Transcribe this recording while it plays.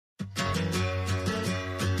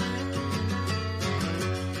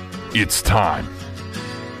It's time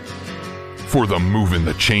for the Moving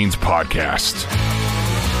the Chains podcast.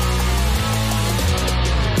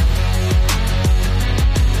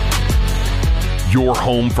 Your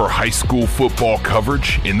home for high school football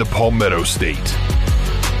coverage in the Palmetto State.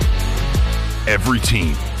 Every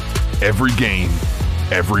team, every game,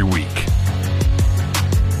 every week.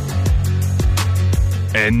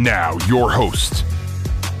 And now your hosts,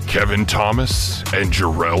 Kevin Thomas and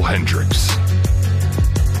Jarrell Hendricks.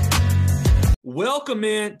 Welcome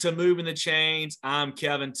in to Moving the Chains. I'm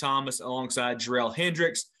Kevin Thomas alongside Jarrell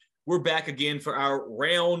Hendricks. We're back again for our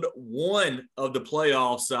round one of the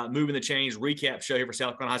playoffs, Moving the Chains recap show here for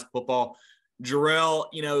South Carolina High School football. Jarrell,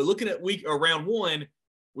 looking at round one,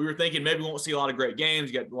 we were thinking maybe we won't see a lot of great games.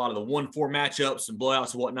 You got a lot of the 1-4 matchups and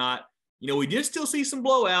blowouts and whatnot. We did still see some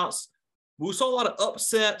blowouts. We saw a lot of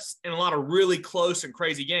upsets and a lot of really close and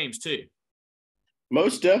crazy games too.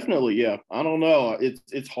 Most definitely, yeah. I don't know.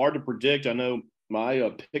 It's hard to predict. I know my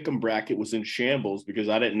pick'em bracket was in shambles because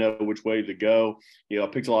I didn't know which way to go. I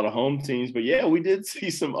picked a lot of home teams, but yeah, we did see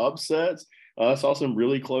some upsets. Saw some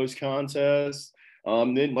really close contests.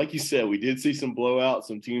 Then, like you said, we did see some blowouts,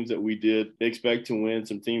 some teams that we did expect to win,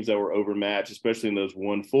 some teams that were overmatched, especially in those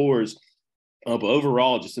 1-4s. But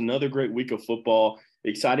overall, just another great week of football.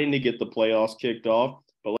 Exciting to get the playoffs kicked off.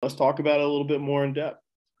 But let's talk about it a little bit more in depth.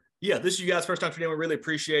 Yeah, this is you guys' first time today. We really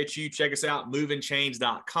appreciate you. Check us out,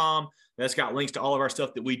 movingchains.com. That's got links to all of our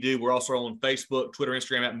stuff that we do. We're also on Facebook, Twitter,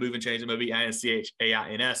 Instagram at Moving Chains,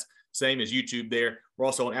 MOVINCHAINS. Same as YouTube there. We're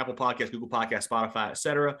also on Apple Podcasts, Google Podcasts, Spotify,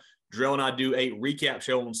 etc. Jarrell and I do a recap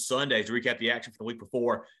show on Sundays to recap the action from the week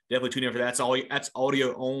before. Definitely tune in for that. That's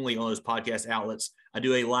audio only on those podcast outlets. I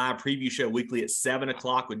do a live preview show weekly at 7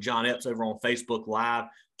 o'clock with John Epps over on Facebook Live.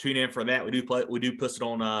 Tune in for that. We do post it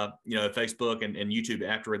on Facebook and YouTube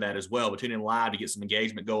after that as well. But tune in live to get some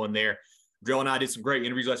engagement going there. Jarrell and I did some great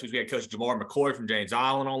interviews last week. We had Coach Jamar McCoy from James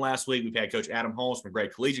Island on last week. We've had Coach Adam Holmes from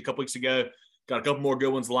Great Collegiate a couple weeks ago. Got a couple more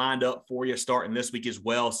good ones lined up for you starting this week as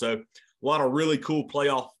well. So a lot of really cool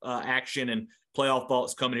playoff action and playoff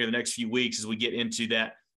thoughts coming here the next few weeks as we get into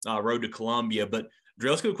that road to Columbia. But Jarrell,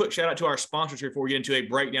 let's give a quick shout out to our sponsors here before we get into a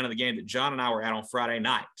breakdown of the game that John and I were at on Friday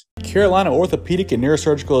night. Carolina Orthopedic and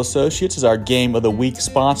Neurosurgical Associates is our Game of the Week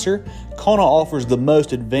sponsor. Kona offers the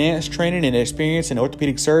most advanced training and experience in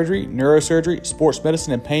orthopedic surgery, neurosurgery, sports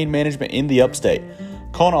medicine, and pain management in the upstate.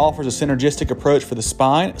 Kona offers a synergistic approach for the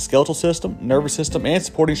spine, skeletal system, nervous system, and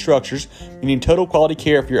supporting structures, meaning total quality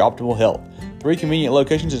care for your optimal health. 3 convenient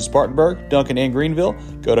locations in Spartanburg, Duncan, and Greenville.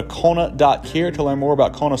 Go to Kona.care to learn more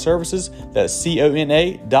about Kona services. That's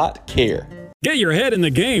Kona.care. Get your head in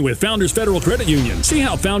the game with Founders Federal Credit Union. See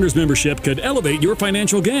how Founders membership could elevate your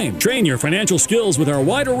financial game. Train your financial skills with our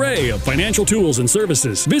wide array of financial tools and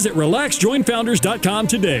services. Visit RelaxJoinFounders.com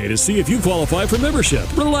today to see if you qualify for membership.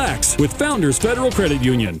 Relax with Founders Federal Credit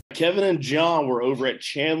Union. Kevin and John were over at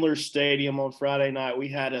Chandler Stadium on Friday night. We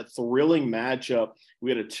had a thrilling matchup.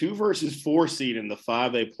 We had a 2-4 seed in the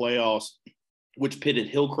 5A playoffs, which pitted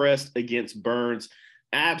Hillcrest against Burns.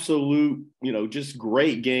 Absolute, just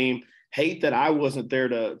great game. Hate that I wasn't there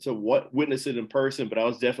to witness it in person, but I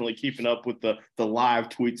was definitely keeping up with the live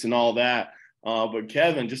tweets and all that. But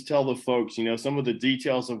Kevin, just tell the folks, some of the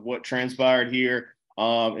details of what transpired here,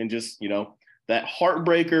 and just, that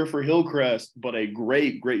heartbreaker for Hillcrest, but a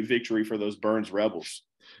great, great victory for those Burns Rebels.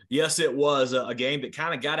 Yes, it was a game that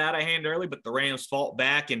kind of got out of hand early, but the Rams fought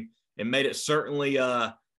back and made it certainly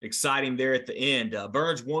exciting there at the end.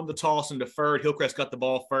 Burns won the toss and deferred. Hillcrest got the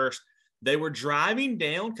ball first. They were driving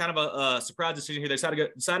down, kind of a surprise decision here. They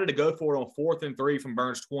decided to go for it on 4th and 3 from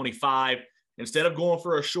Burns 25. Instead of going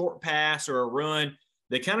for a short pass or a run,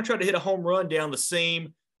 they kind of tried to hit a home run down the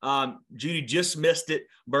seam. Judy just missed it.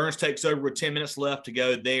 Burns takes over with 10 minutes left to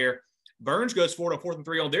go there. Burns goes for it on 4th and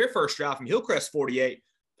 3 on their first drive from Hillcrest 48.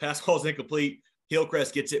 Pass call's incomplete.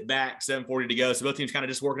 Hillcrest gets it back, 7:40 to go. So both teams kind of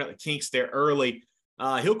just working out the kinks there early.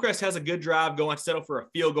 Hillcrest has a good drive going, settle for a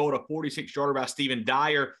field goal to 46-yarder by Stephen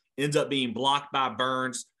Dyer. Ends up being blocked by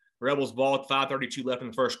Burns. Rebels ball with 5:32 left in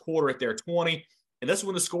the first quarter at their 20. And that's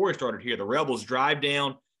when the scoring started here. The Rebels drive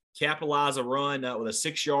down, capitalize a run with a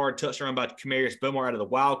 6-yard touchdown by Camarius Bomar out of the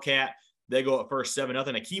Wildcat. They go up first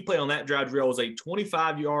 7-0. A key play on that drive drill was a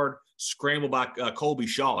 25-yard scramble by Colby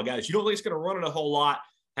Shaw. Guys, you don't think it's going to run it a whole lot.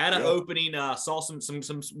 Had an opening, saw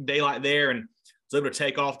some daylight there, and was able to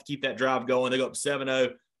take off to keep that drive going. They go up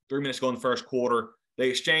 7-0, 3 minutes to go in the first quarter. They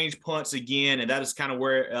exchange punts again, and that is kind of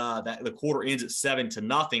where the quarter ends at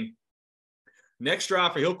 7-0. Next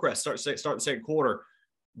drive for Hillcrest, start the second quarter.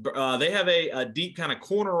 They have a deep kind of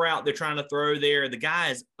corner route they're trying to throw there. The guy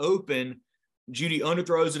is open, Judy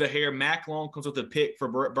underthrows it a hair. Mac Long comes with a pick for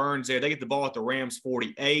Burns there. They get the ball at the Rams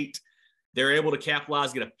 48. They're able to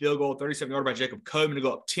capitalize, get a field goal, 37-yarder by Jacob Coleman to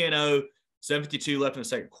go up 10-0, 7:52 left in the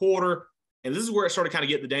second quarter. And this is where it started kind of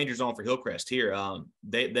getting the danger zone for Hillcrest here.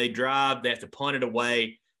 They drive. They have to punt it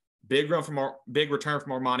away. Big return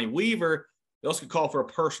from Armani Weaver. They also could call for a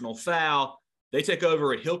personal foul. They take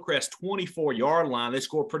over at Hillcrest 24-yard line. They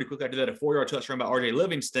score pretty quickly after that, a 4-yard touchdown by R.J.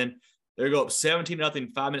 Livingston. They go up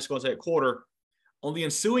 17-0, 5 minutes going into that quarter. On the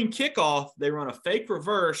ensuing kickoff, they run a fake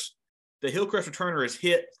reverse. The Hillcrest returner is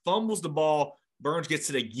hit, fumbles the ball. Burns gets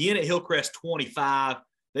it again at Hillcrest 25.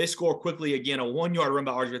 They score quickly again, a 1-yard run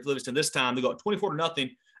by R.J. Livingston. This time they go up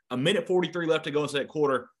 24-0, a minute 43 left to go into that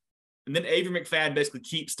quarter. And then Avery McFadden basically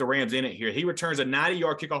keeps the Rams in it here. He returns a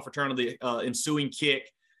 90-yard kickoff return on the ensuing kick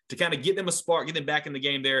to kind of get them a spark, get them back in the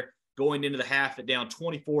game there, going into the half at down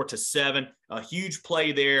 24-7. A huge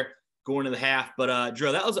play there going into the half. But,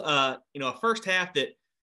 Drew, that was, a first half that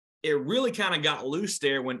it really kind of got loose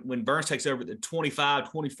there when Burns takes over the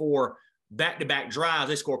 25-24 back-to-back drives.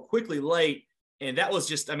 They score quickly late. And that was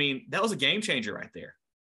just, that was a game changer right there.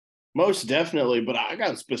 Most definitely. But I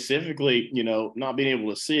got specifically, not being able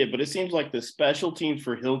to see it, but it seems like the special teams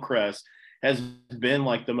for Hillcrest has been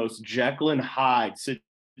like the most Jekyll and Hyde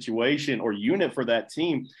situation or unit for that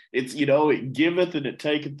team. It's, it giveth and it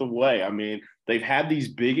taketh away. They've had these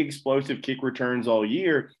big explosive kick returns all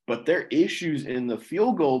year, but their issues in the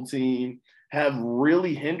field goal team have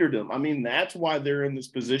really hindered them. That's why they're in this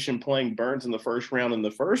position playing Burns in the first round in the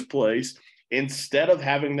first place. Instead of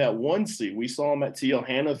having that 1 seed, we saw him at T.L.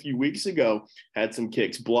 Hanna a few weeks ago, had some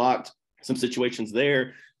kicks blocked, some situations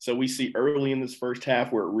there. So we see early in this first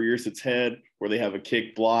half where it rears its head, where they have a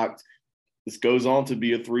kick blocked. This goes on to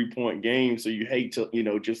be a 3-point game. So you hate to,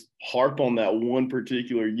 just harp on that one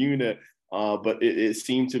particular unit. But it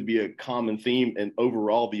seemed to be a common theme and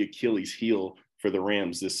overall the Achilles heel for the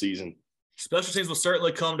Rams this season. Special teams will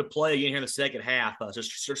certainly come to play again here in the second half. So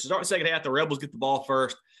start the second half, the Rebels get the ball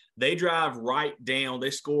first. They drive right down.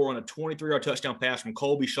 They score on a 23-yard touchdown pass from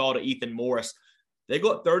Colby Shaw to Ethan Morris. They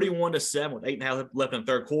go up 31-7 with 8.5 left in the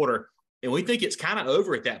third quarter. And we think it's kind of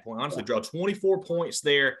over at that point. Honestly, draw 24 points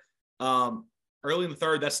there early in the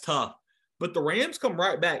third. That's tough. But the Rams come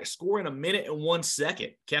right back, scoring a minute and 1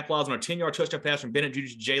 second. Capitalize on a 10-yard touchdown pass from Bennett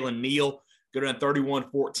Judy to Jalen Neal. Go down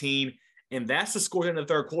 31-14. And that's the score in the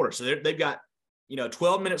third quarter. So they've got,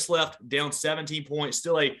 12 minutes left, down 17 points.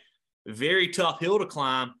 Still a very tough hill to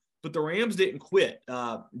climb. But the Rams didn't quit.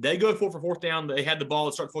 They go for fourth down. They had the ball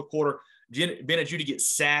to start the fourth quarter. Bennett Judy gets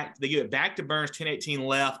sacked. They give it back to Burns, 10-18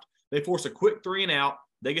 left. They force a quick 3-and-out.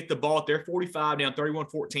 They get the ball at their 45, down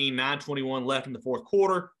 31-14, 9:21 left in the fourth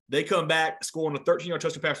quarter. They come back, scoring a 13-yard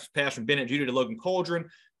touchdown pass from Bennett Judy to Logan Coldren.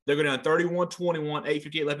 They go down 31-21,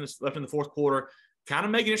 8:58 left in the fourth quarter. Kind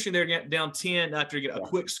of making it interesting there, down 10 after you get a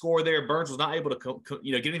quick score there. Burns was not able to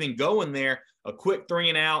get anything going there. A quick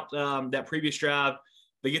 3-and-out that previous drive.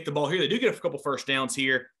 They get the ball here. They do get a couple first downs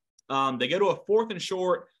here. They go to a 4th and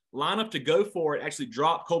short, line up to go for it, actually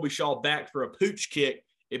drop Colby Shaw back for a pooch kick.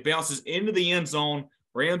 It bounces into the end zone.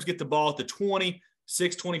 Rams get the ball at the 20,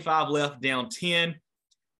 6:25 left, down 10.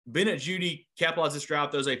 Bennett Judy capitalizes this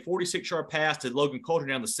drive, throws a 46-yard pass to Logan Coulter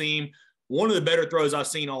down the seam. One of the better throws I've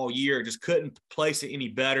seen all year. Just couldn't place it any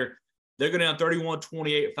better. They go down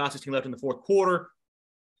 31-28, 5:16 left in the fourth quarter.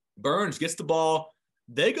 Burns gets the ball.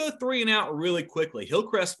 They go 3-and-out really quickly.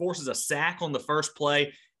 Hillcrest forces a sack on the first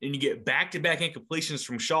play, and you get back-to-back incompletions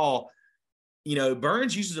from Shaw.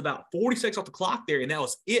 Burns uses about 40 seconds off the clock there, and that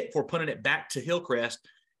was it for punting it back to Hillcrest.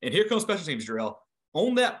 And here comes special teams drill.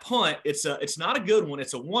 On that punt, it's not a good one.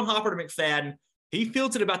 It's a one-hopper to McFadden. He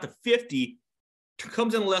fields it about the 50,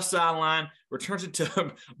 comes in the left sideline, returns it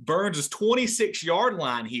to Burns' 26-yard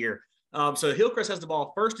line here. So Hillcrest has the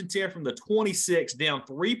ball 1st and 10 from the 26, down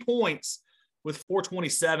 3 points with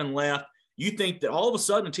 4:27 left. You think that all of a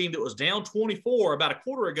sudden a team that was down 24 about a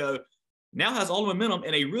quarter ago now has all the momentum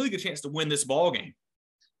and a really good chance to win this ball game.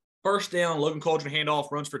 First down, Logan Coulter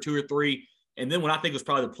handoff, runs for 2 or 3. And then what I think was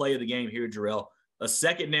probably the play of the game here, Jarrell, a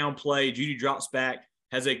second down play. Judy drops back,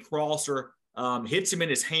 has a crosser, hits him in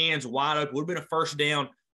his hands wide open. Would have been a first down,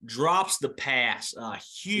 drops the pass.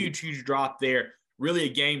 Huge drop there. Really a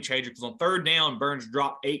game changer because on 3rd down, Burns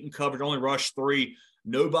dropped 8 in coverage, only rushed 3.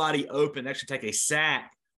 Nobody open. Actually take a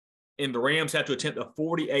sack. And the Rams have to attempt a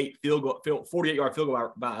 48-yard field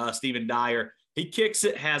goal by Stephen Dyer. He kicks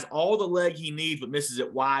it, has all the leg he needs, but misses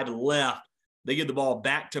it wide left. They give the ball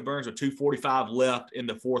back to Burns with 2:45 left in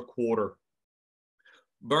the fourth quarter.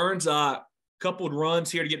 Burns coupled runs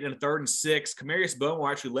here to get into 3rd and 6. Kamarius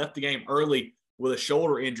Bowman actually left the game early with a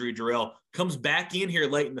shoulder injury, Jarrell, comes back in here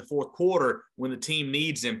late in the fourth quarter when the team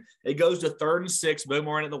needs him. It goes to 3rd and 6,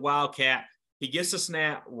 Bomar in at the Wildcat. He gets a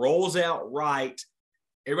snap, rolls out right.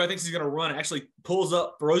 Everybody thinks he's going to run. Actually pulls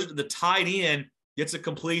up, throws it to the tight end, gets a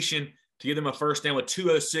completion to give them a first down with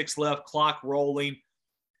 2:06 left, clock rolling.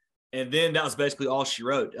 And then that was basically all she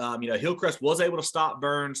wrote. Hillcrest was able to stop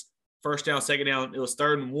Burns. First down, second down. It was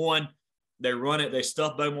 3rd and 1. They run it. They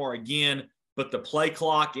stuff Bomar again. But the play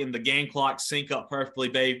clock and the game clock sync up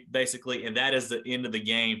perfectly, basically, and that is the end of the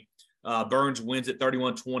game. Burns wins at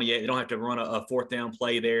 31-28. They don't have to run a 4th down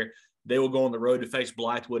play there. They will go on the road to face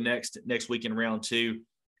Blythewood next week in round 2.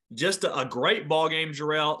 Just a great ball game,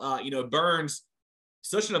 Jarrell. Burns,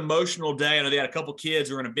 such an emotional day. I know they had a couple kids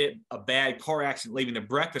who were in a bad car accident leaving to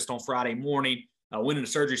breakfast on Friday morning. Went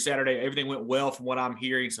into surgery Saturday. Everything went well from what I'm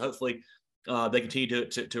hearing. So hopefully they continue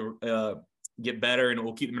to get better, and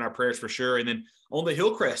we'll keep them in our prayers for sure. And then on the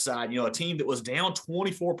Hillcrest side, a team that was down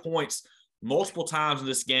 24 points multiple times in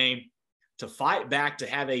this game to fight back, to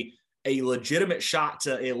have a legitimate shot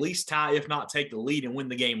to at least tie, if not take the lead and win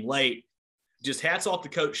the game late. Just hats off to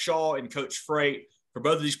Coach Shaw and Coach Freight for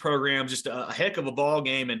both of these programs. Just a heck of a ball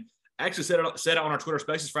game. And I actually said it on our Twitter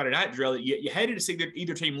Spaces Friday night, Drill, that you hated to see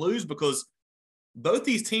either team lose, because both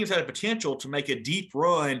these teams had a potential to make a deep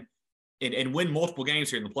run and win multiple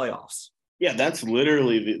games here in the playoffs. Yeah, that's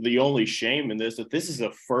literally the only shame in this, that this is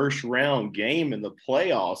a first-round game in the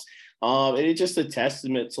playoffs. And it's just a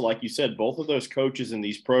testament to, like you said, both of those coaches in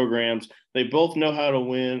these programs. They both know how to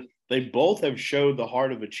win. They both have showed the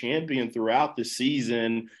heart of a champion throughout the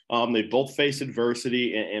season. They both faced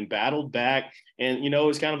adversity and battled back. And,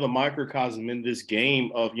 it's kind of a microcosm in this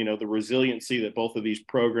game of, the resiliency that both of these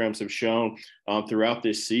programs have shown throughout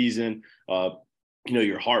this season.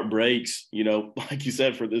 Your heart breaks, like you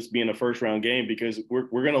said, for this being a first round game, because we're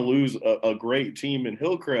going to lose a great team in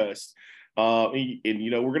Hillcrest. We're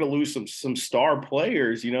going to lose some star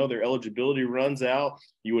players. Their eligibility runs out.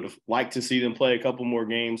 You would have liked to see them play a couple more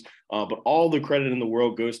games, but all the credit in the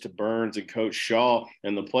world goes to Burns and Coach Shaw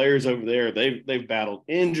and the players over there. They've battled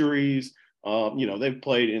injuries. They've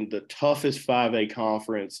played in the toughest 5A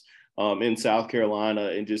conference in South Carolina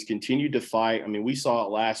and just continued to fight. I mean, we saw it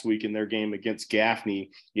last week in their game against Gaffney,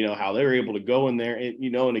 how they were able to go in there and,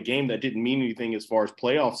 in a game that didn't mean anything as far as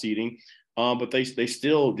playoff seeding. But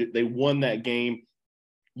they won that game,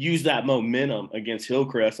 used that momentum against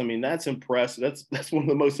Hillcrest. I mean, that's impressive. That's one of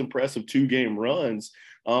the most impressive 2-game runs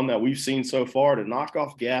that we've seen so far, to knock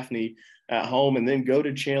off Gaffney at home and then go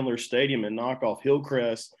to Chandler Stadium and knock off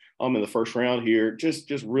Hillcrest in the first round here. Just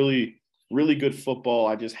really, really good football.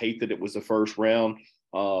 I just hate that it was the first round.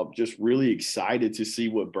 Just really excited to see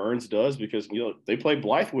what Burns does, because, they play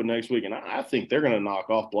Blythewood next week, and I think they're going to knock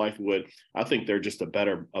off Blythewood. I think they're just a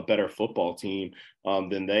better football team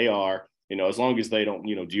than they are, as long as they don't,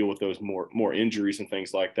 deal with those more injuries and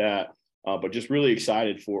things like that. But just really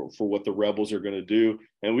excited for what the Rebels are going to do.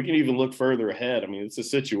 And we can even look further ahead. I mean, it's a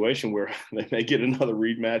situation where they may get another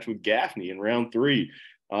rematch with Gaffney in round 3.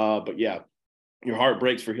 But yeah, your heart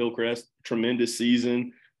breaks for Hillcrest. Tremendous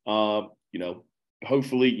season.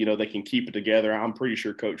 Hopefully, they can keep it together. I'm pretty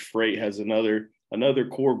sure Coach Freight has another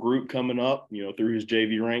core group coming up, through his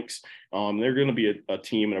JV ranks. They're going to be a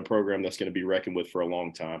team and a program that's going to be reckoned with for a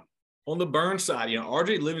long time. On the Burns side,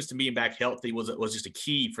 RJ Livingston being back healthy was just a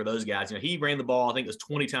key for those guys. He ran the ball, I think it was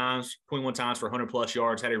 21 times for 100+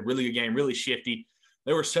 yards, had a really good game, really shifty.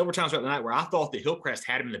 There were several times throughout the night where I thought that Hillcrest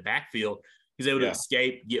had him in the backfield. He's able to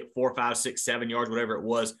escape, get 4, 5, 6, 7 yards, whatever it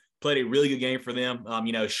was. Played a really good game for them.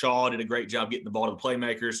 Shaw did a great job getting the ball to the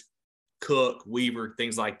playmakers, Cook, Weaver,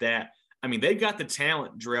 things like that. I mean, they've got the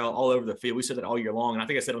talent, Drell, all over the field. We said that all year long. And I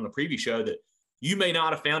think I said on the preview show that you may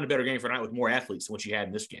not have found a better game for tonight with more athletes than what you had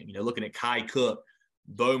in this game. Looking at Kai Cook,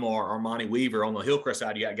 Bomar, Armani Weaver. On the Hillcrest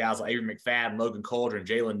side, you got guys like Avery McFadden, Logan Cauldron,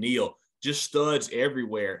 Jalen Neal, just studs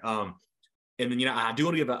everywhere. And then, I do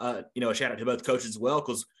want to give a shout out to both coaches as well,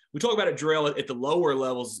 because we talk about it, Drell, at the lower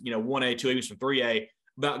levels, 1A, 2A, even some 3A,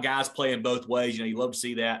 about guys playing both ways. You love to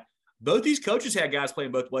see that. Both these coaches had guys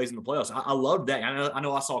playing both ways in the playoffs. I loved that. I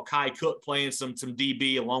know I saw Kai Cook playing some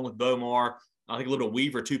DB along with Bomar. I think a little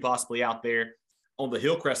Weaver too, possibly out there. On the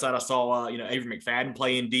Hillcrest side, I saw Avery McFadden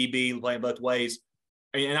playing DB, playing both ways.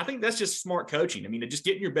 And I think that's just smart coaching. I mean, just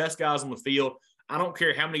getting your best guys on the field. I don't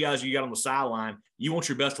care how many guys you got on the sideline. You want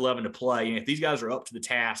your best 11 to play. And if these guys are up to the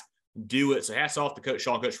task, do it. So hats off to Coach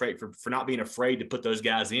Shaw and Coach Freight for not being afraid to put those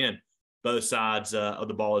guys in both sides of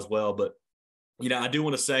the ball as well. But, I do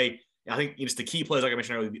want to say, I think it's the key plays, like I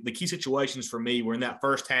mentioned earlier, the key situations for me were in that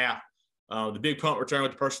first half, the big punt return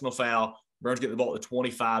with the personal foul, Burns getting the ball at the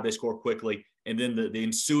 25, they score quickly. And then the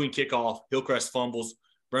ensuing kickoff, Hillcrest fumbles,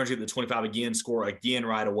 Burns get the 25 again, score again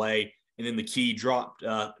right away. And then the key dropped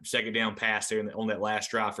second down pass there on that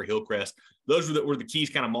last drive for Hillcrest. Those were the keys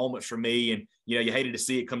kind of moments for me. And, you hated to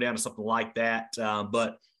see it come down to something like that.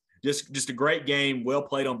 But just a great game, well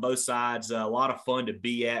played on both sides, a lot of fun to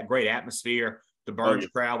be at, great atmosphere. The Burns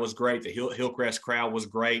crowd was great. The Hillcrest crowd was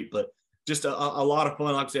great, but just a lot of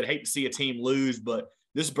fun. Like I said, hate to see a team lose, but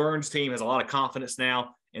this Burns team has a lot of confidence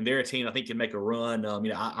now, and they're a team I think can make a run.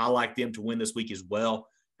 I like them to win this week as well,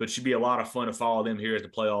 but it should be a lot of fun to follow them here as the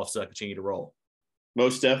playoffs continue to roll.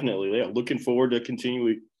 Most definitely. Yeah, looking forward to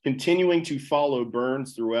continuing to follow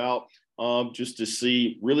Burns throughout. Just to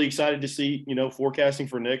see, really excited to see, forecasting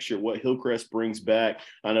for next year, what Hillcrest brings back.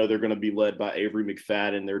 I know they're going to be led by Avery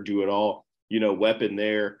McFadden, their do-it-all, weapon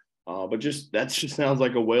there. But that just sounds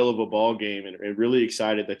like a whale of a ball game, and really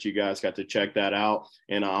excited that you guys got to check that out.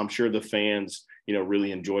 And I'm sure the fans,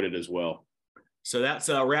 really enjoyed it as well. So that's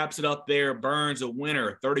wraps it up there. Burns a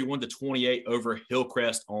winner, 31-28 over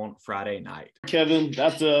Hillcrest on Friday night. Kevin,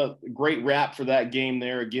 that's a great wrap for that game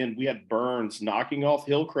there. Again, we had Burns knocking off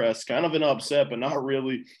Hillcrest, kind of an upset, but not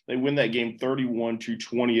really. They win that game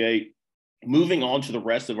 31-28. Moving on to the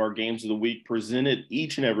rest of our games of the week, presented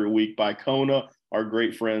each and every week by Kona, our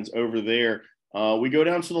great friends over there. We go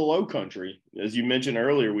down to the Low Country. As you mentioned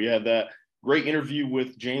earlier, we had that great interview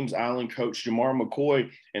with James Island coach Jamar McCoy,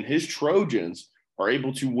 and his Trojans are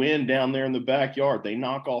able to win down there in the backyard. They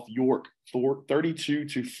knock off York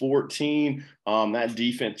 32-14. That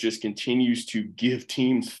defense just continues to give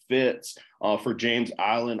teams fits for James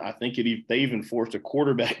Island. I think they even forced a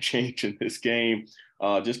quarterback change in this game,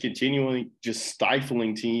 just continually just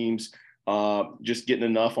stifling teams, just getting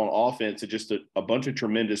enough on offense, and just a bunch of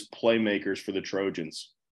tremendous playmakers for the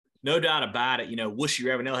Trojans. No doubt about it. Wooshie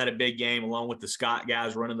Ravenel had a big game along with the Scott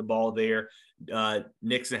guys running the ball there.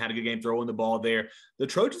 Nixon had a good game throwing the ball there. The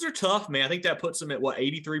Trojans are tough, man. I think that puts them at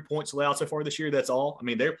 83 points allowed so far this year. That's all. I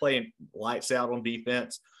mean, they're playing lights out on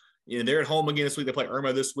defense. They're at home again this week. They play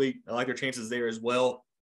Irma this week. I like their chances there as well.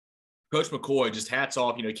 Coach McCoy, just hats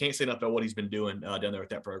off. Can't say enough about what he's been doing down there with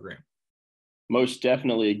that program. Most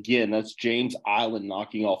definitely. Again, that's James Island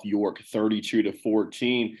knocking off York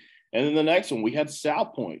 32-14. And then the next one, we had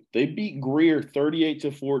South Point. They beat Greer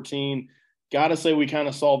 38-14. Got to say, we kind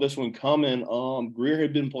of saw this one coming. Greer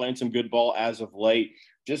had been playing some good ball as of late,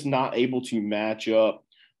 just not able to match up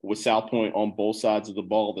with South Point on both sides of the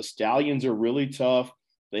ball. The Stallions are really tough.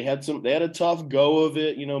 They had a tough go of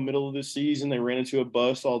it, middle of the season. They ran into a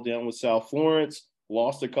buzzsaw down with South Florence,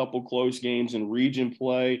 lost a couple close games in region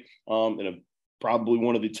play, probably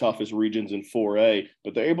one of the toughest regions in 4A,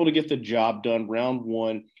 but they're able to get the job done round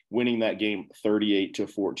one, winning that game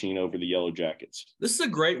 38-14 over the Yellow Jackets. This is a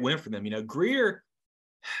great win for them. Greer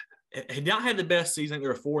had not had the best season. They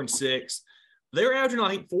were 4-6. They were averaging, I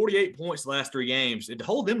think, 48 points the last three games. And to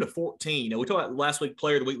hold them to 14, we talked about last week,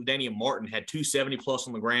 player of the week with Danny Martin, had 270-plus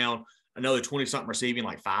on the ground, another 20-something receiving,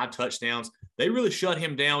 like 5 touchdowns. They really shut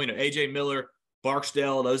him down. A.J. Miller,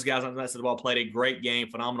 Barksdale, those guys on that side of the ball played a great game,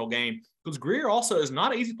 phenomenal game. Because Greer also is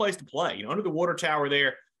not an easy place to play. Under the water tower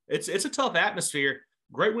there, it's a tough atmosphere.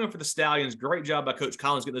 Great win for the Stallions. Great job by Coach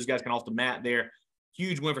Collins getting those guys kind of off the mat there.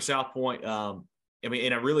 Huge win for South Point. In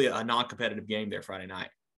a non-competitive game there Friday night.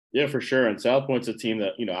 Yeah, for sure. And South Point's a team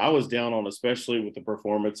that, I was down on, especially with the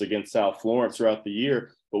performance against South Florence throughout the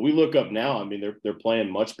year. But we look up now, they're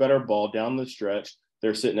playing much better ball down the stretch.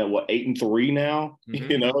 They're sitting at 8-3 now.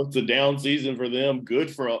 Mm-hmm. It's a down season for them.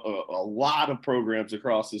 Good for a lot of programs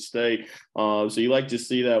across the state. So you like to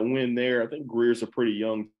see that win there. I think Greer's a pretty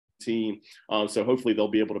young team. So hopefully they'll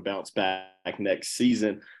be able to bounce back next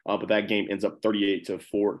season. But that game ends up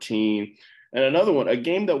 38-14. And another one, a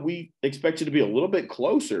game that we expected to be a little bit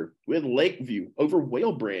closer. We had Lakeview over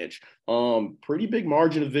Whale Branch. Pretty big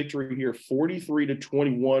margin of victory here,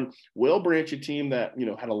 43-21. Whale Branch, a team that,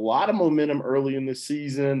 had a lot of momentum early in the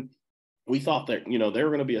season. We thought that, they were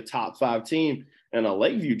going to be a top 5 team, and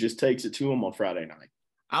Lakeview just takes it to them on Friday night.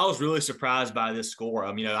 I was really surprised by this score.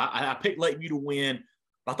 I picked Lakeview to win.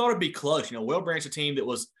 I thought it'd be close. Whale Branch, a team that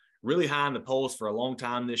was really high in the polls for a long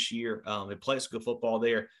time this year. They played some good football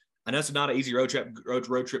there. I know it's not an easy road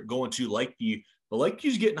trip going to Lakeview, but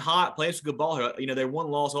Lakeview's getting hot, playing some good ball here. Their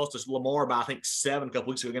one loss lost to Lamar by, I think, 7 a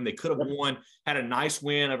couple weeks ago. Again, they could have won, had a nice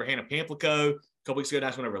win over Hannah Pamplico a couple weeks ago,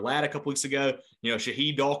 nice win over Ladd a couple weeks ago.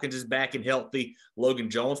 Shaheed Dawkins is back and healthy.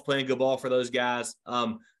 Logan Jones playing good ball for those guys.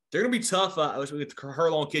 They're going to be tough. With the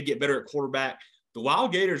Herlong kid get better at quarterback. The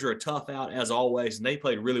Wild Gators are a tough out as always, and they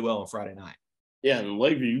played really well on Friday night. Yeah, and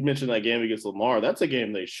Lakeview, you mentioned that game against Lamar. That's a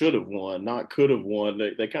game they should have won, not could have won.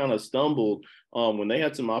 They kind of stumbled when they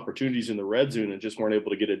had some opportunities in the red zone and just weren't able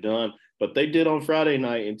to get it done. But they did on Friday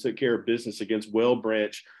night and took care of business against Well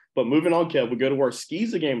Branch. But moving on, Kev, we go to our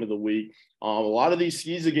Skeeza game of the week. A lot of these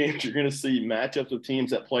Skeeza games, you're going to see matchups with teams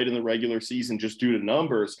that played in the regular season just due to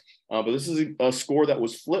numbers. But this is a score that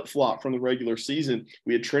was flip-flop from the regular season.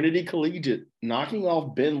 We had Trinity Collegiate knocking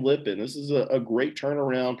off Ben Lippen. This is a great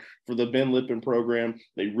turnaround for the Ben Lippen program.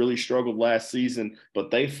 They really struggled last season,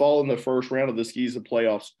 but they fall in the first round of the Skeeza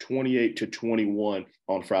playoffs 28-21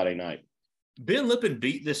 on Friday night. Ben Lippen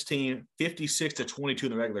beat this team 56-22 in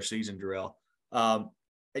the regular season, Darrell.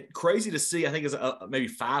 Crazy to see. I think it was maybe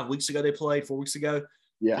 5 weeks ago they played, 4 weeks ago.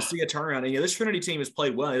 Yeah. To see a turnaround. And, this Trinity team has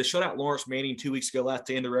played well. They shut out Lawrence Manning 2 weeks ago last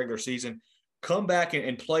day in the regular season. Come back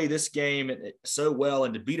and play this game so well,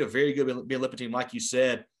 and to beat a very good Ben Lippen team, like you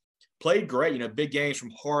said, played great. Big games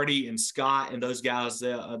from Hardy and Scott and those guys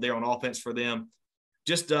there on offense for them.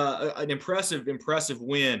 Just an impressive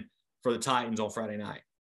win for the Titans on Friday night.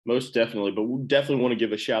 Most definitely, but we definitely want to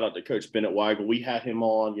give a shout out to Coach Bennett Weigel. We had him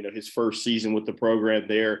on, his first season with the program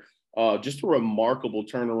there. Just a remarkable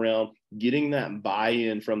turnaround, getting that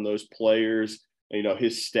buy-in from those players,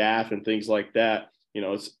 his staff and things like that.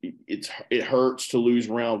 It hurts to lose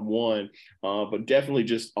round one, but definitely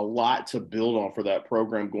just a lot to build on for that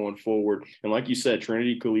program going forward. And like you said,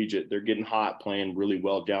 Trinity Collegiate, they're getting hot, playing really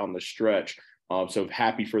well down the stretch. So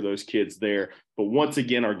happy for those kids there. But once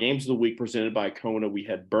again, our games of the week presented by Kona. We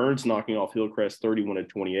had Burns knocking off Hillcrest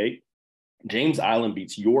 31-28. James Island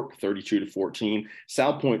beats York 32-14.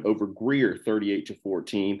 South Point over Greer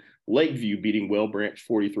 38-14. Lakeview beating Well Branch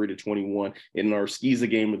 43-21. In our Skeeza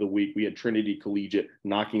game of the week, we had Trinity Collegiate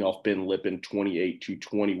knocking off Ben Lippen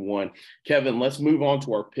 28-21. Kevin, let's move on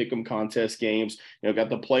to our Pick'em contest games. Got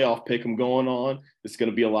the playoff Pick'em going on. It's going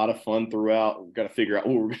to be a lot of fun throughout. We've got to figure out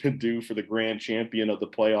what we're going to do for the grand champion of the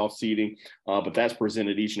playoff seeding. But that's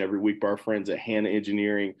presented each and every week by our friends at Hanna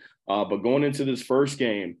Engineering. But going into this first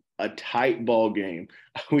game, a tight ball game,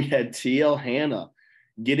 we had TL Hanna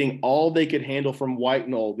getting all they could handle from White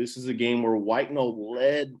Knoll. This is a game where White Knoll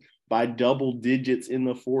led by double digits in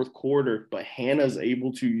the fourth quarter, but Hanna's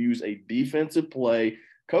able to use a defensive play.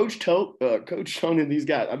 Coach Tone and these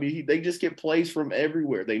guys, they just get plays from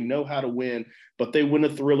everywhere. They know how to win, but they win a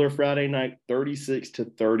thriller Friday night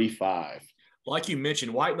 36-35. Like you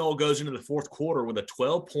mentioned, White Knoll goes into the fourth quarter with a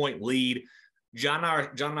 12-point lead. John and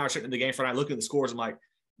I are sitting in the game Friday night looking at the scores. I'm like,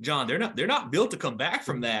 John, they're not built to come back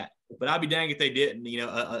from that. But I'd be dang if they didn't.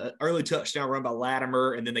 An early touchdown run by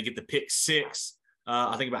Latimer, and then they get the pick six.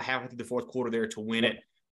 I think about halfway through the fourth quarter there to win it.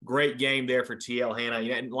 Great game there for TL Hanna.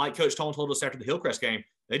 And like Coach Tone told us after the Hillcrest game,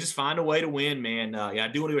 they just find a way to win, man. I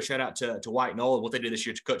do want to give a shout out to White Knoll and what they did this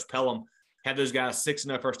year to Coach Pelham. Had those guys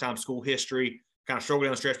 6-0 first-time school history, kind of struggled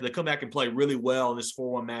down the stretch, but they come back and play really well in this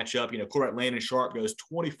 4-1 matchup. Quarterback Landon Sharp goes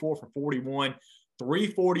 24 for 41,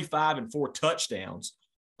 345, and 4 touchdowns.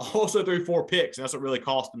 Also threw 4 picks, and that's what really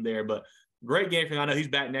cost him there. But great game for him. I know he's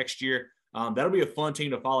back next year. That'll be a fun team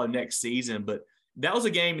to follow next season. But that was a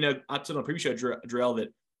game, I said on the previous show, Drell,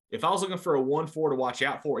 that if I was looking for a 1-4 to watch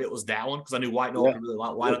out for, it was that one because I knew White Knoll could really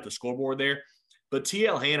light up the scoreboard there. But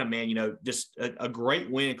TL Hanna, man, just a great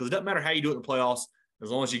win because it doesn't matter how you do it in the playoffs as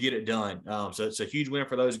long as you get it done. So it's a huge win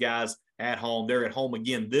for those guys at home. They're at home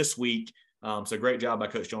again this week. So great job by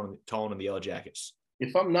Coach Tone and the Yellow Jackets.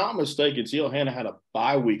 If I'm not mistaken, TL Hanna had a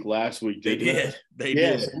bye week last week. They did. So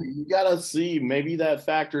you got to see maybe that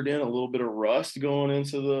factored in a little bit of rust going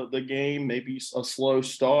into the game, maybe a slow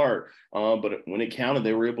start. But when it counted,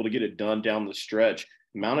 they were able to get it done down the stretch.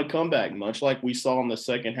 Mount a comeback, much like we saw in the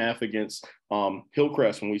second half against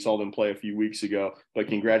Hillcrest when we saw them play a few weeks ago. But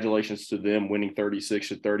congratulations to them winning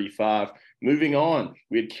 36-35. Moving on,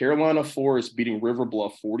 we had Carolina Forest beating River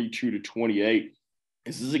Bluff 42-28.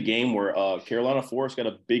 This is a game where Carolina Forest got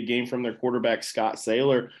a big game from their quarterback, Scott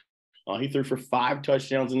Saylor. He threw for 5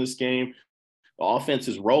 touchdowns in this game. The offense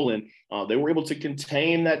is rolling. They were able to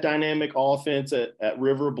contain that dynamic offense at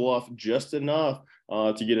River Bluff just enough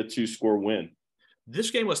to get a 2-score win. This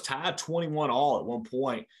game was tied 21-all at one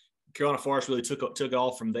point. Carolina Forest really took it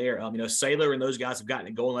all from there. Saylor and those guys have gotten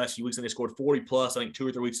it going the last few weeks, and they scored 40-plus, I think 2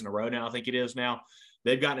 or 3 weeks in a row now, I think it is now.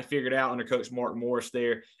 They've gotten it figured out under Coach Mark Morris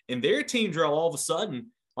there. And their team drill all of a sudden,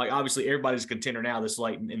 like obviously everybody's a contender now this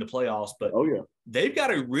late in the playoffs, but they've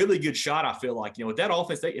got a really good shot, I feel like. With that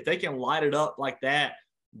offense, if they can light it up like that,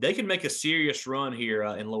 they can make a serious run here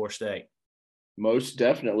in Lower State. Most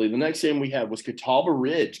definitely. The next game we had was Catawba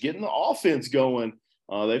Ridge getting the offense going.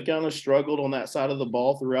 They've kind of struggled on that side of the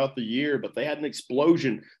ball throughout the year, but they had an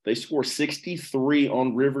explosion. They score 63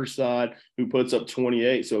 on Riverside, who puts up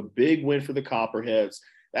 28. So a big win for the Copperheads.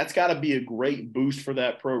 That's got to be a great boost for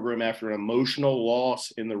that program after an emotional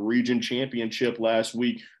loss in the region championship last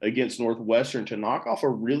week against Northwestern to knock off a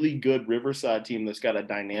really good Riverside team that's got a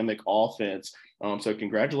dynamic offense. So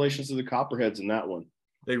congratulations to the Copperheads in that one.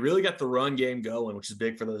 They really got the run game going, which is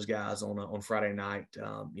big for those guys on Friday night.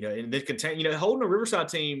 And they holding a Riverside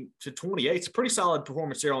team to 28. It's a pretty solid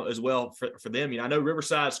performance there as well for them. I know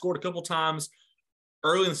Riverside scored a couple times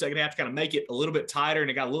early in the second half to kind of make it a little bit tighter, and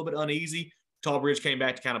it got a little bit uneasy. Tallbridge came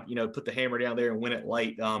back to kind of, put the hammer down there and win it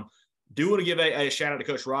late. Do want to give a shout out to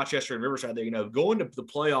Coach Rochester and Riverside there. Going to the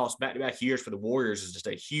playoffs back-to-back years for the Warriors is just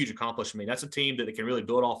a huge accomplishment. That's a team that can really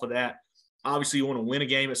build off of that. Obviously, you want to win a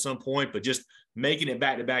game at some point, but just making it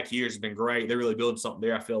back-to-back years has been great. They're really building something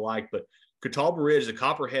there, I feel like. But Catawba Ridge, the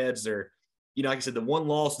Copperheads, they're, like I said, the one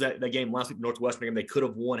loss that game last week, Northwestern game, they could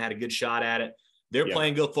have won, had a good shot at it. They're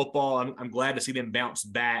playing good football. I'm glad to see them bounce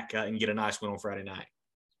back and get a nice win on Friday night.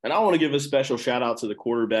 And I want to give a special shout out to the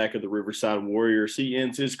quarterback of the Riverside Warriors. He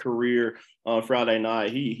ends his career on Friday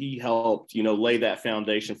night. He helped, lay that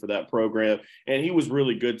foundation for that program. And he was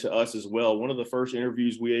really good to us as well. One of the first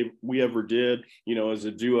interviews we ever did, as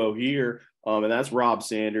a duo here. And that's Rob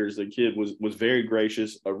Sanders. The kid was very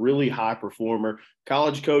gracious, a really high performer.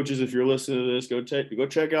 College coaches, if you're listening to this, go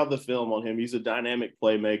check out the film on him. He's a dynamic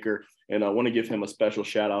playmaker. And I want to give him a special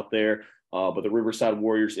shout out there. But the Riverside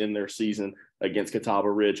Warriors in their season against Catawba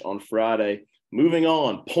Ridge on Friday. Moving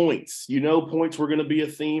on, points. Points were going to be a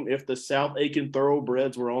theme if the South Aiken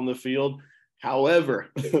Thoroughbreds were on the field.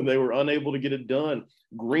 However, they were unable to get it done.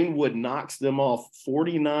 Greenwood knocks them off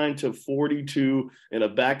 49-42 in a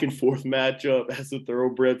back-and-forth matchup, as the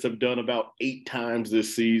Thoroughbreds have done about 8 times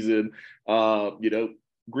this season.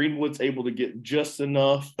 Greenwood's able to get just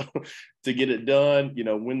enough to get it done,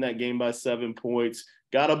 win that game by 7 points.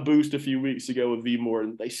 Got a boost a few weeks ago with V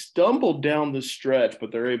Morton. They stumbled down the stretch,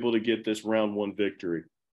 but they're able to get this round 1 victory.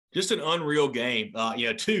 Just an unreal game.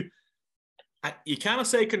 You kind of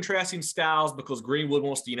say contrasting styles because Greenwood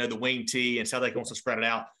wants to, the wing tee, and South Lake wants to spread it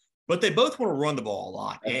out. But they both want to run the ball a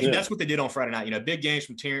lot. And that's what they did on Friday night. Big games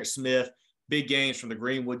from Terrence Smith, big games from the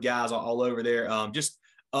Greenwood guys all over there. Just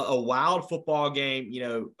a wild football game.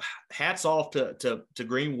 Hats off to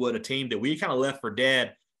Greenwood, a team that we kind of left for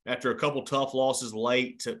dead after a couple tough losses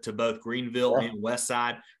late to both Greenville and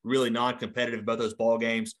Westside, really non-competitive both those ball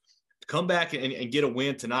games. To come back and get a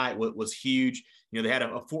win tonight was huge. They had a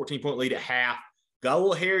 14-point lead at half. Got a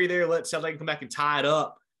little hairy there, let South Lake come back and tie it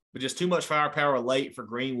up, but just too much firepower late for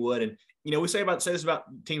Greenwood. And, we say this about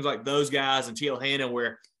teams like those guys and TL Hannon,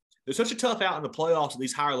 where they're such a tough out in the playoffs at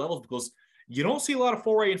these higher levels because you don't see a lot of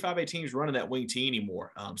 4A and 5A teams running that wing tee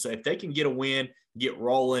anymore. So if they can get a win, get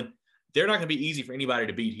rolling, they're not going to be easy for anybody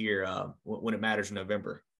to beat here when it matters in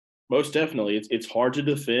November. Most definitely. It's hard to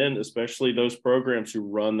defend, especially those programs who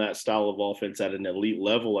run that style of offense at an elite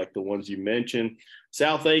level like the ones you mentioned.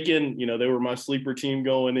 South Aiken, they were my sleeper team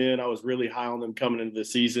going in. I was really high on them coming into the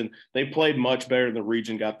season. They played much better in the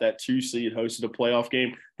region, got that 2 seed, hosted a playoff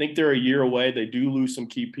game. I think they're a year away. They do lose some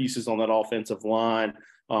key pieces on that offensive line.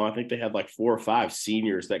 I think they had like 4 or 5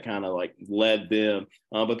 seniors that kind of led them,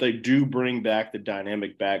 but they do bring back the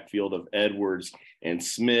dynamic backfield of Edwards and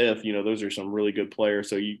Smith. Those are some really good players.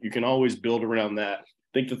 So you can always build around that. I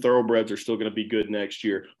think the Thoroughbreds are still going to be good next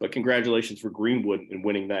year, but congratulations for Greenwood in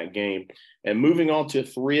winning that game. And moving on to a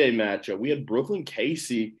 3A matchup, we had Brooklyn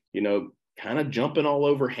Casey, kind of jumping all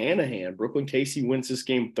over Hanahan. Brooklyn Casey wins this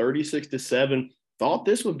game 36-7. Thought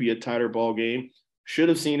this would be a tighter ball game. Should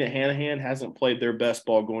have seen it. Hanahan hasn't played their best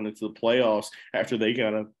ball going into the playoffs after they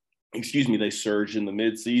they surged in the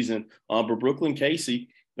midseason. But Brooklyn Casey,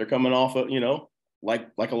 they're coming off of,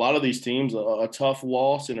 like a lot of these teams, a tough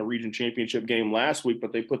loss in a region championship game last week,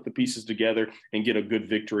 but they put the pieces together and get a good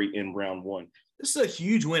victory in round 1. This is a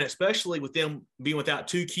huge win, especially with them being without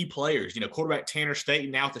 2 key players. Quarterback Tanner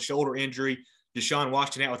Staten out with a shoulder injury, Deshaun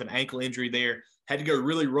Washington out with an ankle injury there. Had to go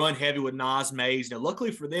really run heavy with Nas Mays.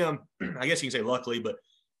 Luckily for them, I guess you can say luckily, but,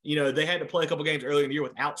 they had to play a couple games earlier in the year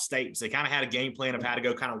without Staten. So they kind of had a game plan of how to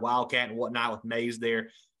go kind of wildcat and whatnot with Mays there.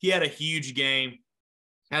 He had a huge game.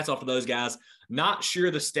 Hats off to those guys. Not sure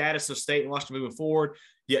the status of Staten Washington moving forward.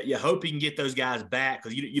 You hope he can get those guys back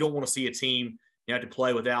because you don't want to see a team have to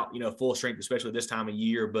play without, full strength, especially this time of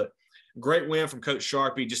year. But great win from Coach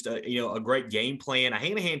Sharpie. Just a great game plan. A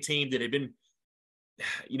Hanahan team that had been,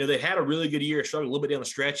 they had a really good year, struggled a little bit down the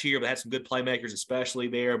stretch here, but had some good playmakers, especially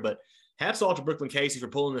there. But hats off to Brooklyn Casey for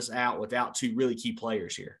pulling this out without 2 really key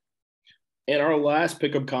players here. And our last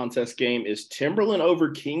pickup contest game is Timberland over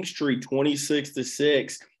Kingstree,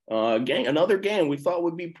 26-6. Another game we thought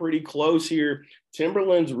would be pretty close here.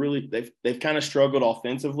 Timberland's really they've kind of struggled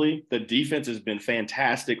offensively. The defense has been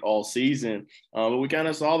fantastic all season, but we kind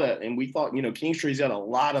of saw that, and we thought Kingstree's got a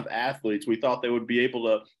lot of athletes. We thought they would be able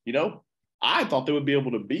to I thought they would be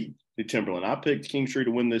able to beat the Timberland. I picked Kingstree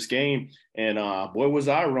to win this game, and boy was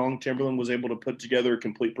I wrong. Timberland was able to put together a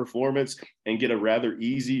complete performance and get a rather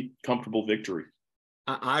easy, comfortable victory.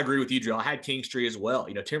 I agree with you, Joe. I had Kingstree as well.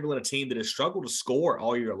 Timberland, a team that has struggled to score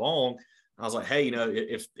all year long. I was like, hey,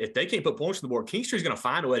 if they can't put points on the board, Kingstree's going to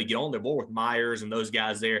find a way to get on their board with Myers and those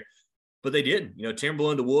guys there. But they didn't.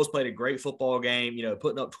 Timberland, the Wolves played a great football game,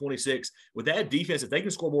 putting up 26. With that defense, if they can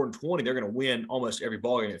score more than 20, they're going to win almost every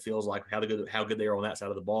ball game, it feels like, how good they are on that side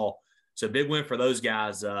of the ball. So big win for those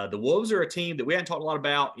guys. The Wolves are a team that we hadn't talked a lot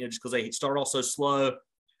about, just because they started off so slow,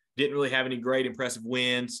 didn't really have any great impressive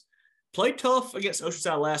wins. Played tough against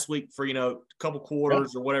Oceanside last week for, a couple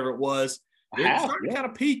quarters or whatever it was. They're starting to kind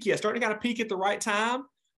of peak. Yeah, starting to kind of peak at the right time.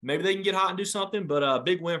 Maybe they can get hot and do something, but a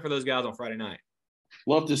big win for those guys on Friday night.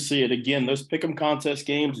 Love to see it. Again, those pick'em contest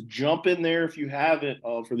games, jump in there if you haven't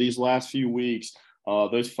for these last few weeks.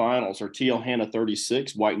 Those finals are TL Hanna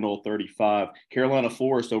 36, White Knoll 35, Carolina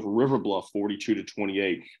Forest over River Bluff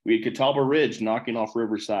 42-28. We had Catawba Ridge knocking off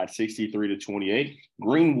Riverside 63-28.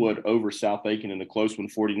 Greenwood over South Aiken in a close one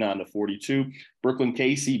 49-42. Brooklyn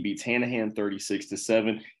KC beats Hanahan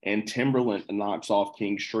 36-7, and Timberland knocks off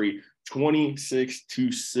Kingstree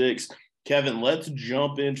 26-6. Kevin, let's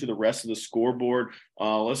jump into the rest of the scoreboard.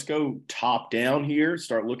 Let's go top down here,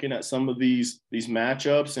 start looking at some of these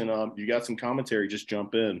matchups, and you got some commentary, just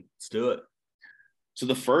jump in. Let's do it. So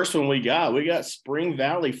the first one we got Spring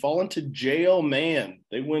Valley falling to JL Mann.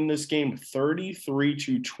 They win this game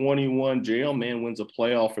 33-21. JL Mann wins a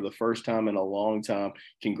playoff for the first time in a long time.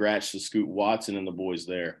 Congrats to Scoot Watson and the boys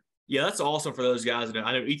there. Yeah, that's awesome for those guys.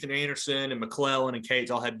 I know Ethan Anderson and McClellan and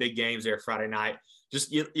Cates all had big games there Friday night.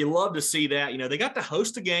 Just you love to see that. They got to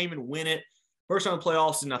host a game and win it. First time in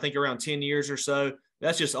playoffs in, I think, around 10 years or so.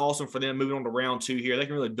 That's just awesome for them moving on to round 2 here. They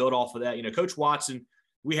can really build off of that. Coach Watson,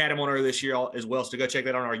 we had him on earlier this year as well, so go check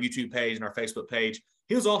that on our YouTube page and our Facebook page.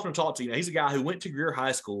 He was awesome to talk to. He's a guy who went to Greer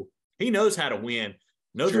High School. He knows how to win,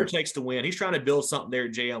 knows what it takes to win. He's trying to build something there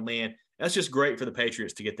at JL Mann. That's just great for the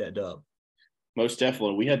Patriots to get that dub. Most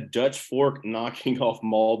definitely. We had Dutch Fork knocking off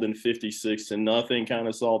Malden 56-0. Kind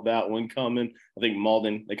of saw that one coming. I think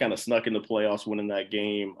Malden, they kind of snuck in the playoffs winning that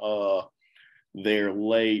game there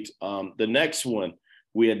late. The next one,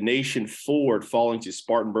 we had Nation Ford falling to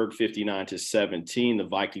Spartanburg 59-17. The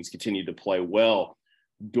Vikings continued to play well.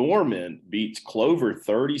 Dorman beats Clover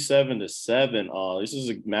 37-7. This is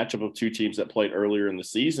a matchup of two teams that played earlier in the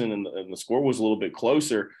season, and the score was a little bit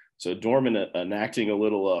closer. So Dorman enacting a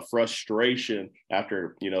little frustration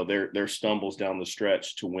after, their stumbles down the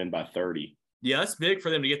stretch to win by 30. Yeah, that's big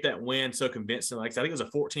for them to get that win so convincing. Like I said, I think it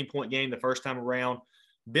was a 14-point game the first time around.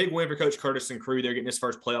 Big win for Coach Curtis and crew. They're getting his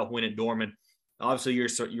first playoff win at Dorman. Obviously,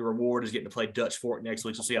 your reward is getting to play Dutch Fork next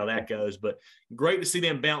week. So we'll see how that goes. But great to see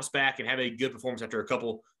them bounce back and have a good performance after a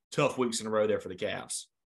couple tough weeks in a row there for the Cavs.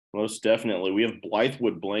 Most definitely. We have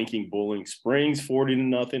Blythewood blanking Bowling Springs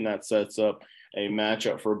 40-0. That sets up a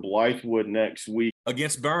matchup for Blythewood next week.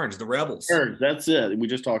 Against Burns, the Rebels. Burns, that's it. We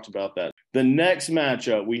just talked about that. The next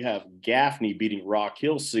matchup, we have Gaffney beating Rock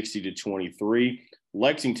Hill 60-23.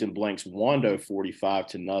 Lexington blanks Wando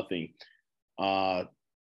 45-0.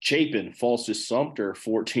 Chapin falls to Sumter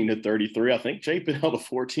 14-33. I think Chapin held a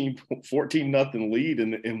 14-0 lead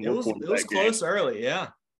in it was close early, yeah.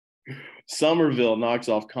 Somerville knocks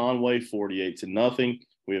off Conway 48-0.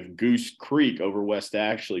 We have Goose Creek over West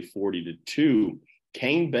Ashley 40-2.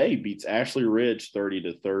 Cane Bay beats Ashley Ridge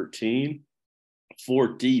 30-13.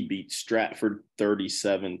 Fort D beats Stratford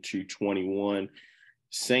 37-21.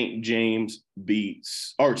 St. James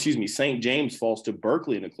falls to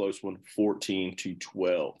Berkeley in a close one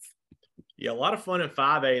 14-12. Yeah, a lot of fun in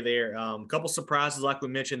 5A there. A couple surprises, like we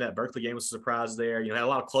mentioned. That Berkeley game was a surprise there. Had a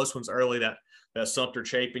lot of close ones early. That Sumter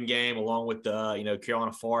Chapin game, along with the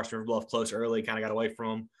Carolina Forest, River Bluff close early, kind of got away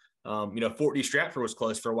from. Fort D Stratford was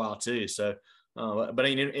close for a while too. So, but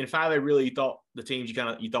in 5A, really, you thought the teams you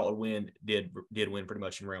thought would win did win pretty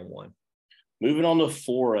much in round 1. Moving on to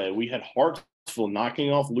 4A, we had Hartsville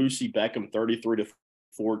knocking off Lucy Beckham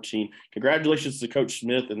 33-14. Congratulations to Coach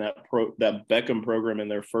Smith and that Beckham program in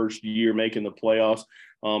their first year making the playoffs.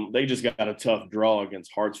 They just got a tough draw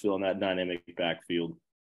against Hartsville in that dynamic backfield.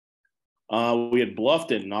 We had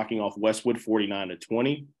Bluffton knocking off Westwood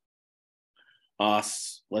 49-20.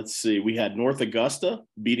 Let's see. We had North Augusta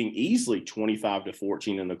beating Easley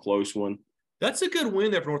 25-14 in a close one. That's a good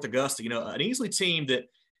win there for North Augusta. An Easley team that,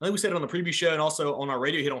 I think we said it on the preview show and also on our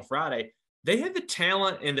radio hit on Friday, they have the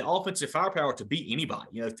talent and the offensive firepower to beat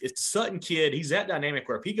anybody. If the Sutton kid, he's that dynamic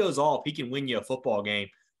where if he goes off, he can win you a football game.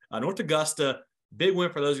 North Augusta, big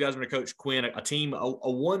win for those guys under Coach Quinn, a team,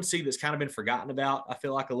 a one seed that's kind of been forgotten about, I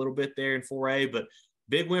feel like a little bit there in 4A, but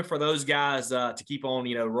big win for those guys to keep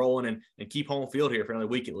on, rolling and keep home field here for another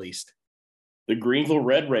week at least. The Greenville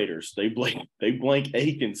Red Raiders, they blank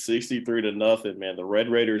Aiken 63-0, man. The Red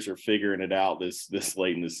Raiders are figuring it out this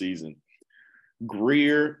late in the season.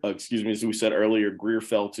 Greer, as we said earlier, Greer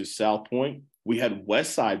fell to South Point. We had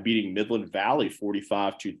Westside beating Midland Valley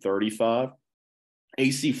 45-35.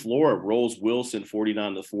 AC Flora rolls Wilson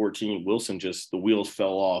 49-14. Wilson the wheels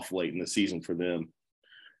fell off late in the season for them.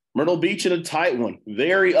 Myrtle Beach in a tight one.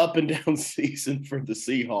 Very up and down season for the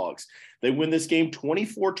Seahawks. They win this game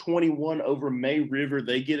 24-21 over May River.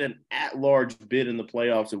 They get an at-large bid in the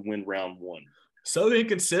playoffs and win round one. So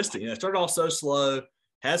inconsistent. It started off so slow,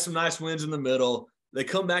 had some nice wins in the middle. They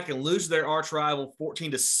come back and lose their arch rival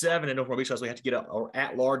 14-7 in North Beach. So they have to get an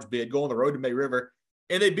at-large bid, go on the road to May River,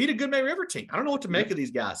 and they beat a good May River team. I don't know what to make of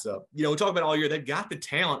these guys. So, we talk about all year. They've got the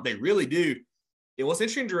talent. They really do. And what's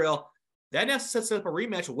interesting, Jarrell, that now sets up a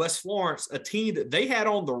rematch with West Florence, a team that they had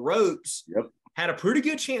on the ropes, had a pretty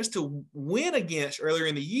good chance to win against earlier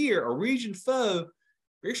in the year, a region foe.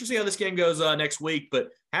 We're interested to see how this game goes next week, but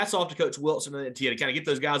hats off to Coach Wilson and to kind of get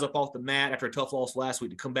those guys up off the mat after a tough loss last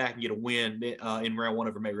week to come back and get a win in round one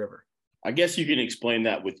over May River. I guess you can explain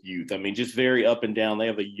that with youth. I mean, just very up and down. They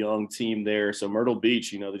have a young team there. So Myrtle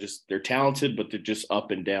Beach, they're talented, but they're just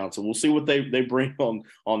up and down. So we'll see what they bring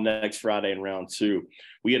on next Friday in round two.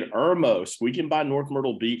 We had Irmo squeaking by North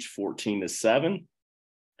Myrtle Beach 14-7.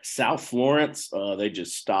 South Florence, they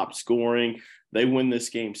just stopped scoring. They win this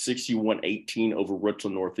game 61-18 over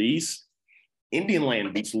Richland Northeast. Indian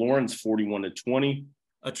Land beats Lawrence 41-20.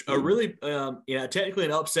 A really, technically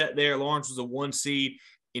an upset there. Lawrence was a 1 seed.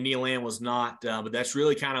 Indian Land was not, but that's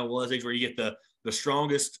really kind of one of those things where you get the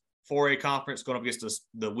strongest 4A conference going up against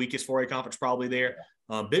the weakest 4A conference probably there.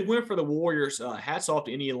 Big win for the Warriors. Hats off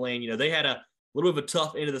to Indian Land. They had a little bit of a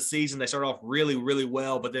tough end of the season. They started off really, really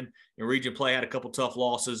well, but then in region play had a couple tough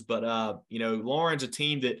losses. But, Lawrence, a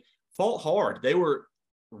team that fought hard. They were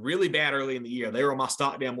really bad early in the year. They were on my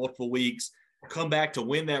stock down multiple weeks, come back to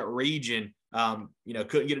win that region.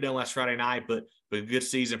 Couldn't get it done last Friday night, but a good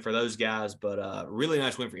season for those guys. But really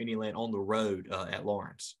nice win for Indian Land on the road at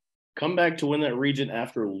Lawrence. Come back to win that region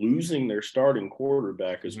after losing their starting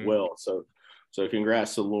quarterback as well. So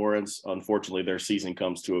congrats to Lawrence. Unfortunately, their season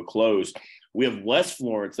comes to a close. We have West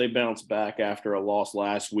Florence. They bounced back after a loss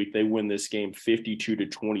last week. They win this game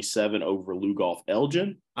 52-27 over Lugolf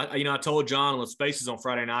Elgin. I told John on the Spaces on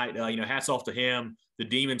Friday night, hats off to him. The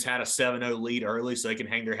Demons had a 7-0 lead early, so they can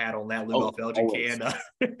hang their hat on that. Lugolf Elgin can.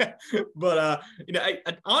 But,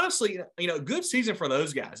 honestly, good season for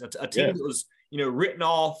those guys. A team that was, written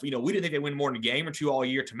off. We didn't think they'd win more than a game or two all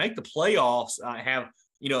year. To make the playoffs, have,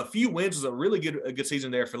 a few wins was a really good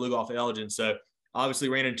season there for Lugolf Elgin. So, obviously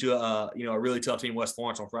ran into a really tough team, West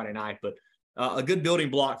Florence, on Friday night, but a good building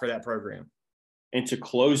block for that program. And to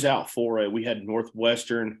close out 4A, we had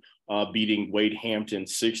Northwestern beating Wade Hampton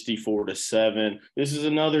 64-7. This is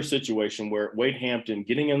another situation where Wade Hampton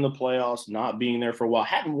getting in the playoffs, not being there for a while,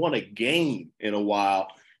 hadn't won a game in a while,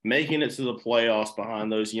 making it to the playoffs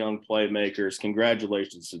behind those young playmakers.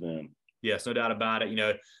 Congratulations to them. Yes, no doubt about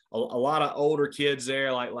it. A lot of older kids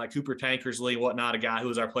there, like Cooper Tankersley and whatnot, a guy who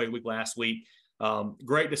was our player of the week last week.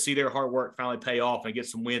 Great to see their hard work finally pay off and get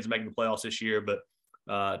some wins making the playoffs this year, but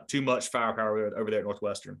too much firepower over there at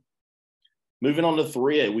Northwestern. Moving on to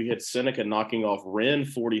 3A, we had Seneca knocking off Wren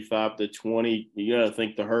 45-20. You got to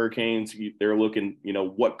think the Hurricanes, they're looking,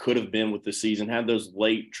 what could have been with the season, had those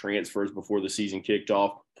late transfers before the season kicked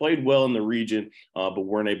off, played well in the region, but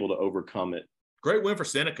weren't able to overcome it. Great win for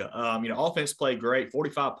Seneca. Offense played great.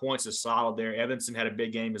 45 points is solid there. Evanson had a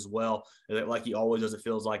big game as well, like he always does, it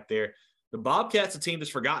feels like there. The Bobcats, a team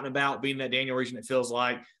that's forgotten about being that Daniel region, it feels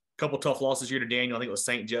like. A couple tough losses here to Daniel. I think it was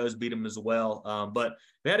St. Joe's beat them as well. But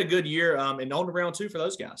they had a good year and on to round two for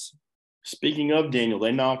those guys. Speaking of Daniel,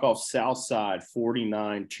 they knock off Southside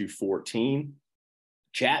 49-14.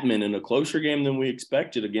 Chapman in a closer game than we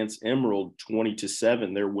expected against Emerald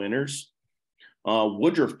 20-7. They're winners.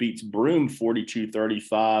 Woodruff beats Broome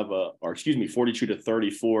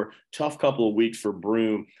 42-34. Tough couple of weeks for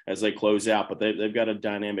Broome as they close out, but they've got a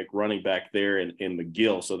dynamic running back there in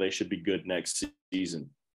McGill, so they should be good next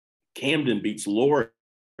season. Camden beats Loris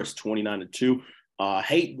 29-2.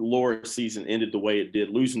 Hate Loris season ended the way it did,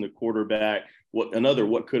 losing the quarterback. What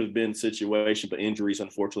could have been situation, but injuries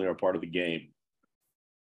unfortunately are part of the game.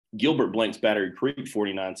 Gilbert blanks Battery Creek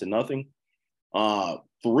 49-0.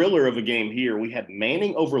 Thriller of a game here. We had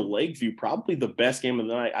Manning over Lakeview, probably the best game of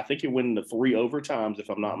the night. I think it went into 3 overtimes, if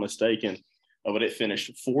I'm not mistaken, but it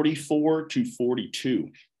finished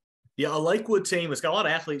 44-42. Yeah, a Lakewood team that's got a lot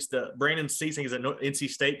of athletes. Brandon Seasing is an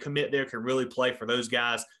NC State commit there, can really play for those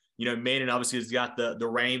guys. You know, Manning obviously has got the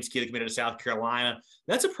Rames kid committed to South Carolina.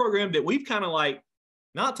 That's a program that we've kind of like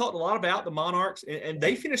not talked a lot about, the Monarchs, and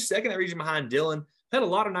they finished second in that region behind Dillon. Had a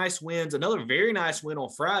lot of nice wins. Another very nice win on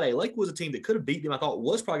Friday. Lakewood was a team that could have beat them. I thought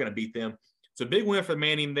was probably going to beat them. It's a big win for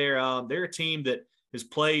Manning there. They're a team that has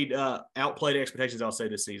outplayed expectations, I'll say,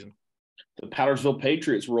 this season. The Powdersville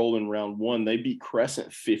Patriots rolled in round 1. They beat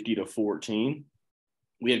Crescent 50-14.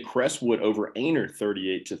 We had Crestwood over Ainer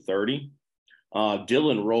 38-30.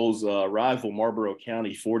 Dillon rolls rival Marlboro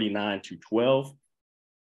County 49-12.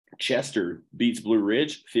 Chester beats Blue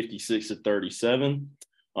Ridge 56-37.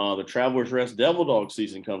 The Travelers Rest Devil Dog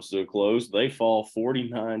season comes to a close. They fall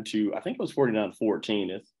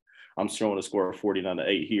 49-14. I'm showing a score of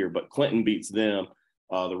 49-8 here, but Clinton beats them.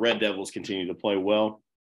 The Red Devils continue to play well.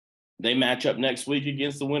 They match up next week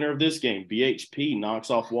against the winner of this game. BHP knocks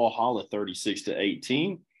off Walhalla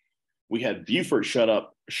 36-18. We had Beaufort shut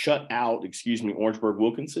out Orangeburg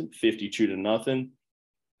Wilkinson 52-0.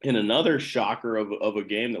 In another shocker of a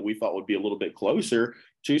game that we thought would be a little bit closer,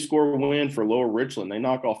 2-score win for Lower Richland. They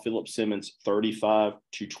knock off Philip Simmons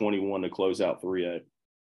 35-21 to close out 3A.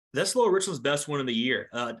 That's Lower Richland's best win of the year.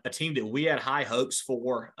 A team that we had high hopes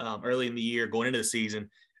for early in the year going into the season.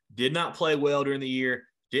 Did not play well during the year.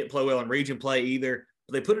 Didn't play well in region play either.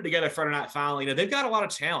 But they put it together Friday night final. You know, they've got a lot of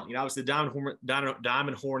talent. You know, obviously the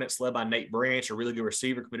Diamond Hornets led by Nate Branch, a really good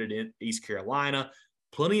receiver committed to East Carolina.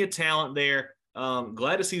 Plenty of talent there.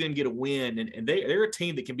 Glad to see them get a win. And they're a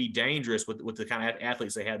team that can be dangerous with the kind of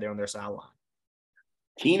athletes they had there on their sideline.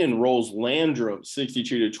 Keenan rolls Landrum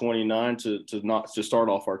 62-29 to start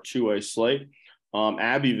off our 2A slate.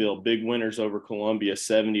 Abbeville, big winners over Columbia,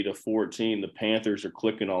 70-14. The Panthers are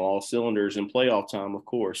clicking on all cylinders in playoff time, of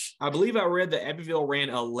course. I believe I read that Abbeville ran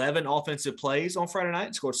 11 offensive plays on Friday night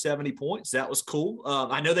and scored 70 points. That was cool.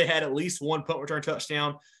 I know they had at least one punt return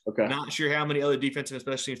touchdown. Okay. Not sure how many other defensive and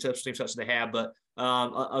special teams touchdowns they have, but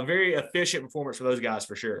a very efficient performance for those guys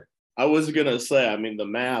for sure. I was going to say, I mean, the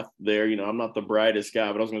math there, you know, I'm not the brightest guy,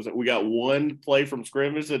 but I was going to say we got one play from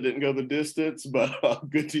scrimmage that didn't go the distance, but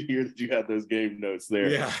good to hear that you had those game notes there.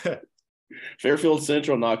 Yeah. Fairfield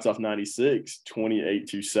Central knocks off 96,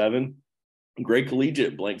 28-7. Gray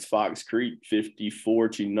Collegiate blanks Fox Creek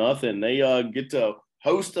 54-0. They get to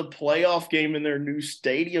host a playoff game in their new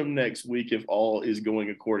stadium next week if all is going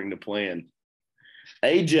according to plan.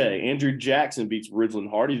 Andrew Jackson beats Ridgeland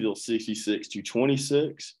Hardyville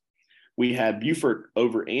 66-26. We had Beaufort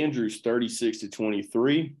over Andrews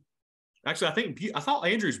 36-23. Actually, I thought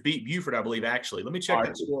Andrews beat Beaufort, I believe, actually. Let me check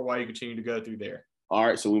that score while you continue to go through there. All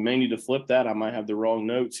right, so we may need to flip that. I might have the wrong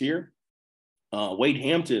notes here. Wade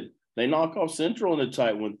Hampton, they knock off Central in a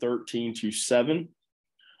tight one, 13-7.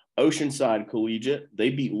 Oceanside Collegiate, they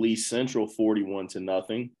beat Lee Central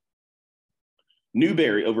 41-0.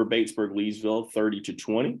 Newberry over Batesburg Leesville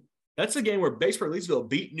 30-20. That's a game where Batesburg Leesville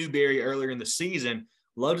beat Newberry earlier in the season.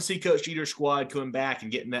 Love to see Coach Jeter's squad coming back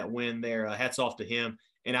and getting that win there. Hats off to him.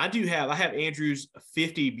 And I have Andrews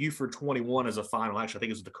 50, Beaufort 21 as a final. Actually, I think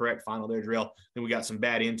it was the correct final there, Drill. Then we got some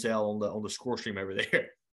bad intel on the score stream over there.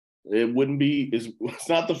 It wouldn't be – it's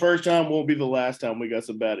not the first time, won't be the last time we got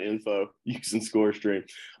some bad info using score stream.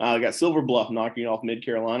 I got Silver Bluff knocking off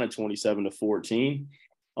Mid-Carolina 27-14.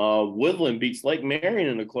 Woodland beats Lake Marion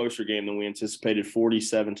in a closer game than we anticipated,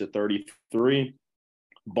 47-33.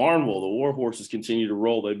 Barnwell, the Warhorses continue to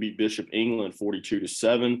roll. They beat Bishop England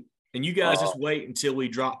 42-7. And you guys just wait until we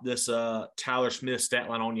drop this Tyler Smith stat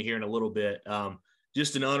line on you here in a little bit.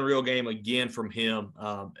 Just an unreal game again from him.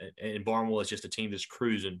 And Barnwell is just a team that's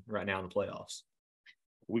cruising right now in the playoffs.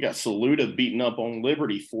 We got Saluda beating up on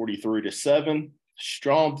Liberty 43-7.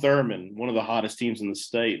 Strom Thurmond, one of the hottest teams in the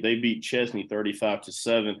state, they beat Chesney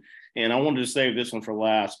 35-7. And I wanted to save this one for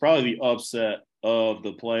last. Probably the upset of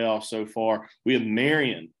the playoffs so far. We have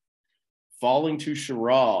Marion falling to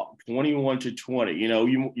Cheraw 21-20. You know,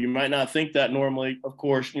 you might not think that normally. Of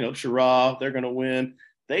course, you know, Cheraw, they're going to win.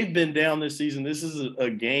 They've been down this season. This is a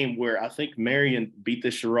game where I think Marion beat the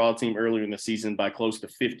Cheraw team earlier in the season by close to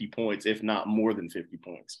 50 points, if not more than 50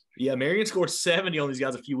 points. Yeah, Marion scored 70 on these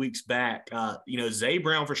guys a few weeks back. You know, Zay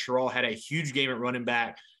Brown for Cheraw had a huge game at running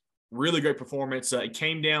back. Really great performance. It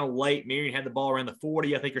came down late. Marion had the ball around the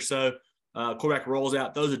 40, I think, or so. Quarterback rolls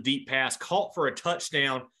out, throws a deep pass, caught for a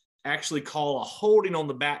touchdown, actually call a holding on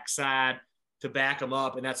the backside to back them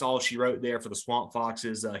up, and that's all she wrote there for the Swamp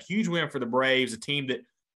Foxes. A huge win for the Braves, a team that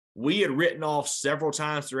we had written off several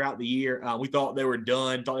times throughout the year. We thought they were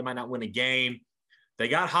done, thought they might not win a game. They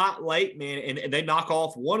got hot late, man, and they knock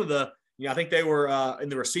off one of the, I think they were in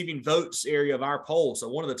the receiving votes area of our poll. So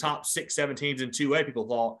one of the top 6-7 teams in 2A, people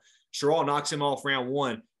thought. Sherrall knocks him off round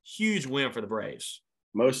one. Huge win for the Braves.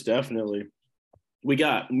 Most definitely. We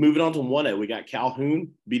got, moving on to 1A, we got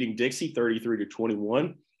Calhoun beating Dixie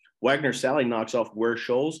 33-21. Wagner Sally knocks off Ware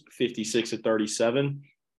Shoals 56-37.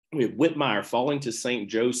 We have Whitmire falling to St.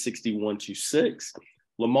 Joe 61-6.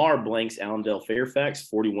 Lamar blanks Allendale Fairfax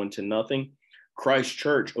 41-0. Christ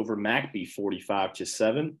Church over McBee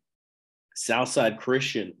 45-7. Southside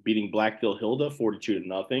Christian beating Blackville Hilda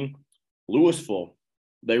 42-0. Louisville,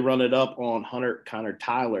 they run it up on Hunter Connor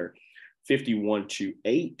Tyler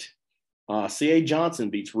 51-8. C.A. Johnson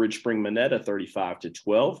beats Ridge Spring Minetta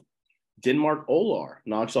 35-12. Denmark Olar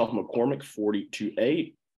knocks off McCormick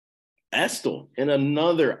 40-8. Estill in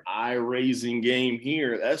another eye-raising game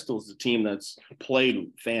here. Estill's the team that's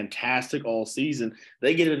played fantastic all season.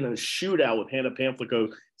 They get in a shootout with Hannah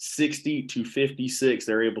Pamplico 60-56.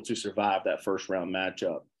 They're able to survive that first-round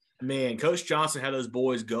matchup. Man, Coach Johnson had those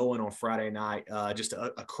boys going on Friday night. Just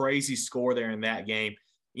a crazy score there in that game.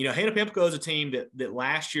 Hannah Pamplico is a team that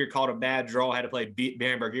last year caught a bad draw, had to play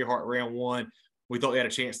Bamberg-Earhart round one. We thought they had a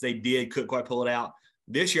chance. They did. Couldn't quite pull it out.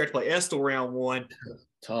 This year, had to play Estill round one.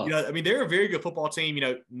 Tough. They're a very good football team.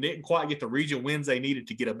 Didn't quite get the region wins they needed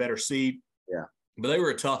to get a better seed. Yeah. But they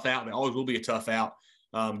were a tough out. They always will be a tough out.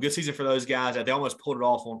 Good season for those guys. They almost pulled it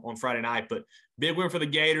off on Friday night. But big win for the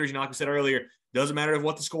Gators. Like I said earlier, doesn't matter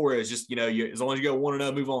what the score is. Just, as long as you go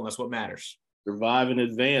 1-0, move on. That's what matters. Survive and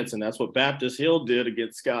advance, and that's what Baptist Hill did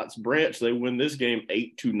against Scotts Branch. They win this game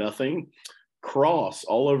 8-0. Cross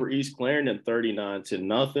all over East Clarendon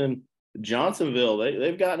 39-0. Johnsonville,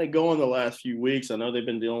 they've gotten it going the last few weeks. I know they've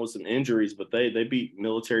been dealing with some injuries, but they beat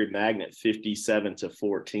Military Magnet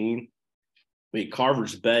 57-14. We had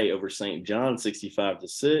Carver's Bay over St. John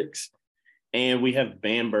 65-6. And we have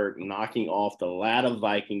Bamberg knocking off the Latta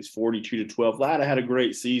Vikings 42-12. Latta had a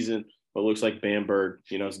great season, but it looks like Bamberg,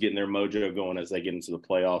 is getting their mojo going as they get into the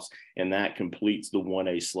playoffs. And that completes the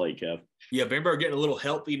 1A slate, Kev. Yeah, Bamberg getting a little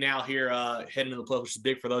healthy now here, heading into the playoffs, which is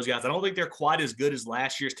big for those guys. I don't think they're quite as good as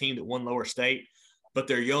last year's team that won Lower State, but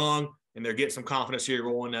they're young and they're getting some confidence here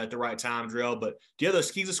rolling at the right time, Jarrell. But do you have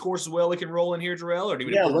those Skeeza scores as well we can roll in here, Jarrell? Or do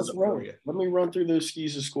we let's run. Let me run through those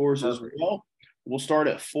Skeeza scores as well. We'll start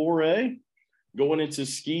at 4A. Going into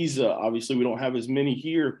Skeeza, obviously we don't have as many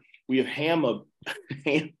here. We have Hammond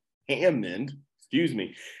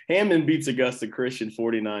beats Augusta Christian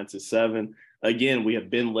 49-7. Again, we have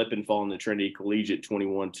Ben Lippen falling to Trinity Collegiate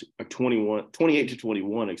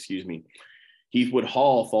 28-21. Heathwood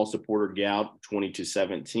Hall falls to Porter Gout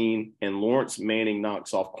 20-17. And Lawrence Manning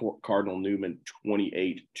knocks off Cardinal Newman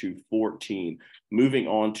 28-14. Moving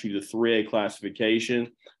on to the 3A classification.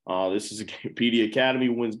 This is PD Academy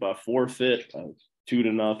wins by forfeit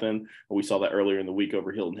 2-0. We saw that earlier in the week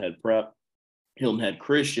over Hilton Head Prep. Hilton Head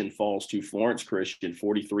Christian falls to Florence Christian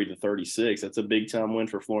 43-36. That's a big time win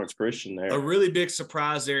for Florence Christian there. A really big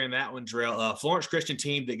surprise there in that one, Jarrell. Florence Christian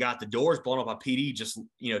team that got the doors blown up by PD just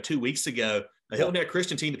 2 weeks ago. The Hilton Head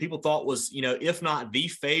Christian team that people thought was if not the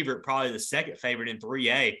favorite, probably the second favorite in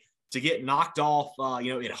 3A, to get knocked off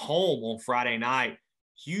at home on Friday night.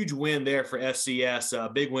 Huge win there for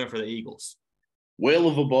FCS. Big win for the Eagles. Whale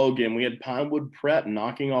of a bowl game. We had Pinewood Prep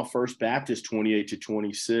knocking off First Baptist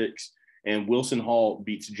 28-26. And Wilson Hall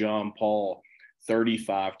beats John Paul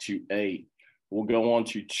 35-8. We'll go on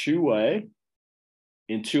to 2A.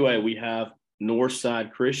 In 2A, we have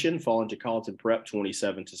Northside Christian falling to Colleton Prep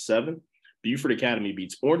 27-7. Buford Academy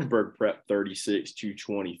beats Orangeburg Prep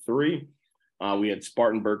 36-23. We had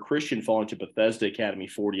Spartanburg Christian falling to Bethesda Academy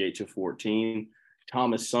 48-14.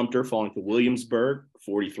 Thomas Sumter falling to Williamsburg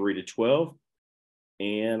 43-12.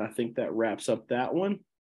 And I think that wraps up that one.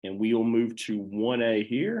 And we will move to 1A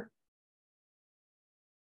here.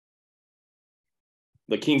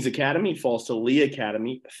 The Kings Academy falls to Lee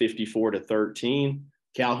Academy 54-13.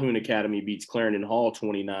 Calhoun Academy beats Clarendon Hall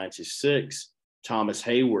 29-6. Thomas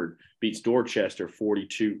Hayward beats Dorchester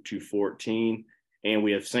 42-14. And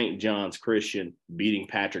we have St. John's Christian beating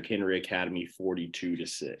Patrick Henry Academy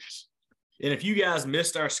 42-6. And if you guys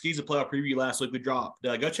missed our Skeeza playoff preview last week, we dropped.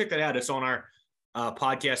 Go check that out. It's on our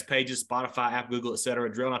podcast pages, Spotify, Apple, Google,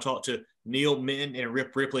 etc. Drill and I talked to Neil Minton and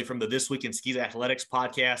Rip Ripley from the This Week in Skeeza Athletics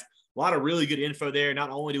podcast. A lot of really good info there.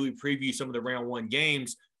 Not only do we preview some of the round one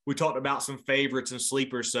games, we talked about some favorites and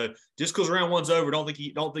sleepers. So just because round one's over, don't think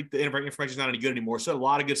the information is not any good anymore. So a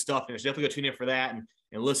lot of good stuff there. So definitely go tune in for that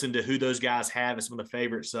and listen to who those guys have and some of the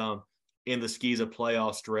favorites in the Skeeza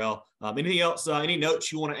playoffs, Darrell. Anything else, any notes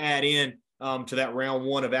you want to add in to that round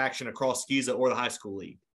one of action across SCISA or the high school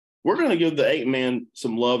league. We're going to give the 8-man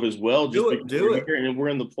some love as well. Do it. And we're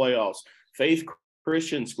in the playoffs. Faith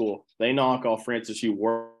Christian School, they knock off Francis U.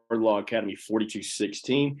 Wardlaw Academy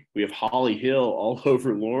 42-16. We have Holly Hill all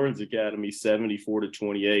over Lawrence Academy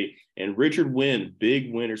 74-28. And Richard Wynn,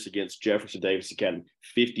 big winners against Jefferson Davis Academy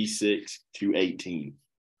 56-18.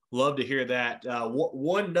 Love to hear that.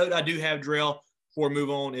 One note I do have, Drell, before we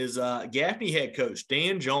move on is Gaffney head coach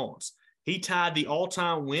Dan Jones. He tied the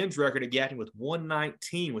all-time wins record at Gaffney with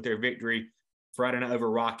 119 with their victory Friday night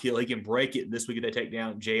over Rock Hill. He can break it this week if they take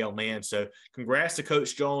down JL Man. So congrats to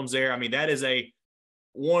Coach Jones there. I mean, that is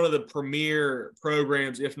one of the premier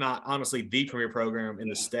programs, if not honestly the premier program in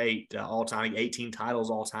the state all time, 18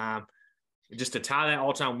 titles all time. Just to tie that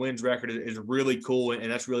all-time wins record is really cool,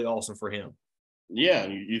 and that's really awesome for him. Yeah,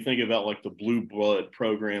 you think about like the blue blood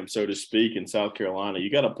program, so to speak, in South Carolina.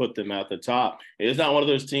 You got to put them at the top. It's not one of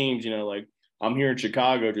those teams, like I'm here in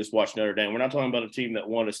Chicago, just watch Notre Dame. We're not talking about a team that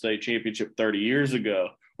won a state championship 30 years ago.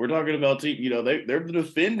 We're talking about team, they're the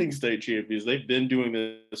defending state champions. They've been doing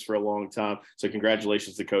this for a long time. So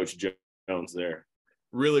congratulations to Coach Jones there.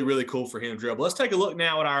 Really, really cool for him, Drew. But let's take a look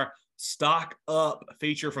now at our Stock Up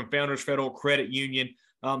feature from Founders Federal Credit Union.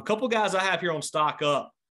 A couple guys I have here on Stock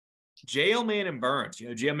Up. JL Man and Burns.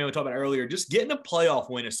 JL Man we talked about earlier, just getting a playoff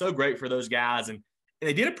win is so great for those guys. And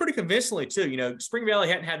they did it pretty convincingly too. Spring Valley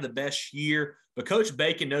hadn't had the best year, but Coach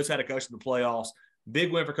Bacon knows how to coach in the playoffs.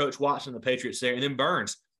 Big win for Coach Watson and the Patriots there. And then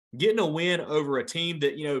Burns getting a win over a team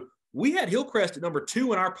that, we had Hillcrest at number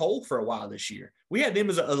 2 in our poll for a while this year. We had them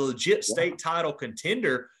as a legit state title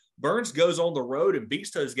contender. Burns goes on the road and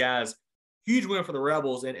beats those guys. Huge win for the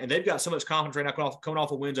Rebels, and they've got so much confidence right now coming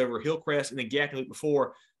off of wins over Hillcrest and then Gaffney the week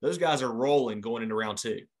before. Those guys are rolling going into round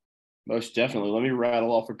 2. Most definitely. Let me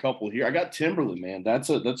rattle off a couple here. I got Timberland, man. That's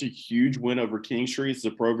a huge win over Kingstree. It's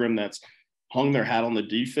a program that's hung their hat on the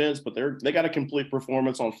defense, but they got a complete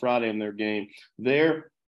performance on Friday in their game. They're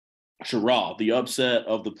Sherrod, the upset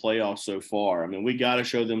of the playoffs so far. I mean, we got to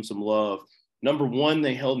show them some love. Number 1,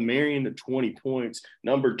 they held Marion to 20 points.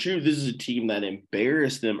 Number 2, this is a team that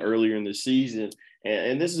embarrassed them earlier in the season.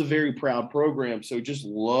 And this is a very proud program, so just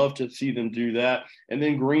love to see them do that. And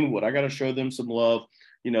then Greenwood, I got to show them some love.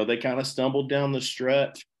 They kind of stumbled down the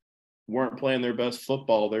stretch, weren't playing their best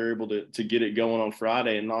football. They're able to get it going on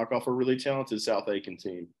Friday and knock off a really talented South Aiken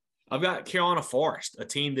team. I've got Carolina Forest, a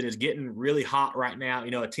team that is getting really hot right now.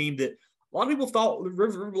 A team that a lot of people thought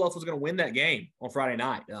River Bluff was going to win that game on Friday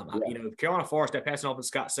night. Carolina Forest, that passing off with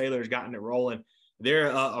Scott Saylor has gotten it rolling.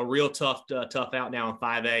 They're a real tough out now in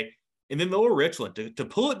 5A. And then Lower Richland to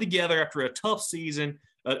pull it together after a tough season,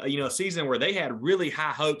 a season where they had really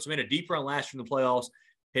high hopes, made a deep run last year in the playoffs,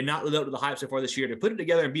 had not lived up to the hype so far this year. To put it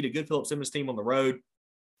together and beat a good Philip Simmons team on the road,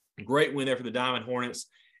 great win there for the Diamond Hornets.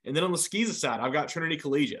 And then on the SCISA side, I've got Trinity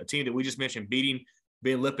Collegiate, a team that we just mentioned beating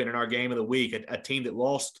Ben Lippen in our game of the week, a team that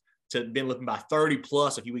lost to Ben Lippen by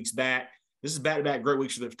 30+ a few weeks back. This is back-to-back great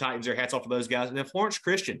weeks for the Titans there. Hats off to those guys. And then Florence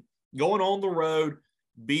Christian going on the road,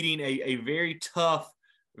 beating a very tough,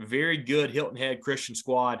 very good Hilton Head Christian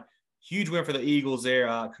squad. Huge win for the Eagles there.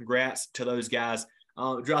 Congrats to those guys.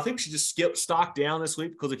 Drew, I think we should just skip stock down this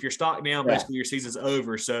week because if you're stock down, basically your season's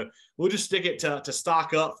over. So we'll just stick it to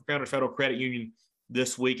stock up for Founders Federal Credit Union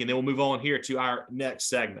this week, and then we'll move on here to our next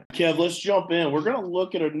segment. Kev, let's jump in. We're going to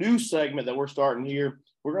look at a new segment that we're starting here.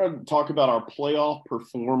 We're going to talk about our playoff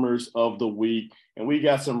performers of the week, and we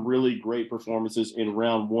got some really great performances in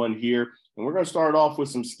round 1 here. And we're going to start off with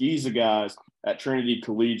some SCISA guys at Trinity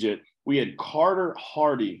Collegiate. We had Carter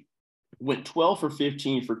Hardy, went 12 for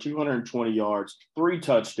 15 for 220 yards, 3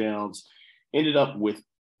 touchdowns, ended up with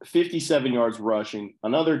 57 yards rushing,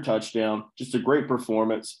 another touchdown, just a great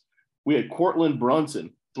performance. We had Cortland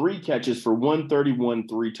Brunson, 3 catches for 131,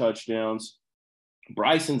 3 touchdowns.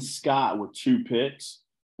 Bryson Scott with 2 picks.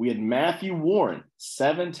 We had Matthew Warren,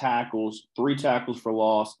 7 tackles, 3 tackles for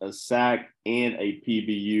loss, a sack, and a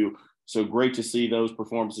PBU. So great to see those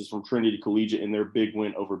performances from Trinity Collegiate in their big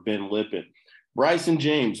win over Ben Lippen. Bryson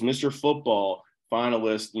James, Mr. Football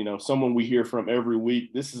finalist, someone we hear from every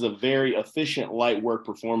week. This is a very efficient light work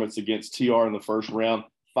performance against TR in the first round.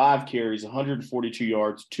 5 carries, 142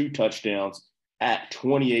 yards, 2 touchdowns at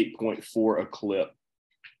 28.4 a clip.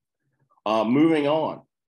 Moving on,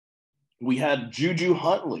 we had Juju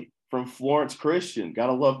Huntley from Florence Christian. Got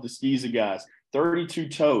to love the SCISA guys. 32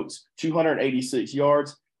 totes, 286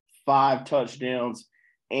 yards, 5 touchdowns,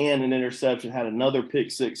 and an interception. Had another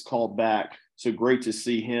pick 6 called back. So great to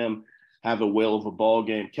see him have a whale of a ball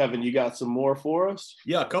game. Kevin, you got some more for us?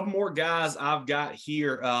 Yeah, a couple more guys I've got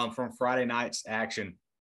here from Friday night's action.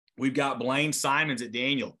 We've got Blaine Simons at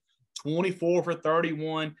Daniel, 24 for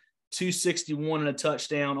 31, 261 and a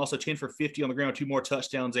touchdown. Also 10 for 50 on the ground, 2 more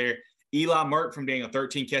touchdowns there. Eli Merck from Daniel,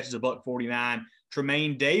 13 catches, $149.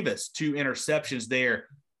 Tremaine Davis, 2 interceptions there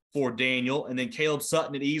for Daniel. And then Caleb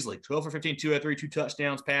Sutton at Easley, 12 for 15, 203, 2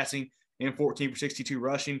 touchdowns passing, and 14 for 62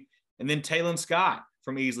 rushing. And then Talon Scott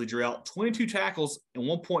from Easley, Drell, 22 tackles and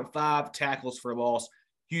 1.5 tackles for loss.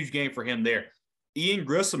 Huge game for him there. Ian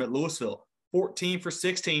Grissom at Louisville, 14 for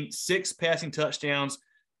 16, 6 passing touchdowns,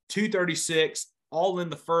 236, all in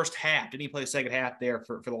the first half. Didn't even play the second half there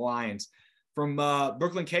for the Lions. From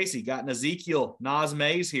Brooklyn Casey, got Ezekiel Nas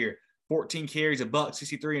Mays here, 14 carries,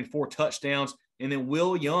 $163, and 4 touchdowns. And then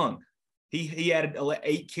Will Young, he added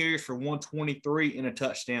 8 carries for 123 and a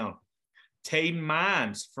touchdown. Taden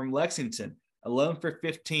Mines from Lexington, 11 for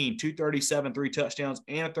 15, 237, 3 touchdowns,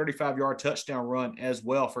 and a 35-yard touchdown run as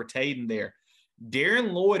well for Taden there.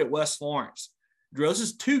 Darren Lloyd at West Florence. This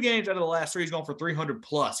is 2 games out of the last 3. He's gone for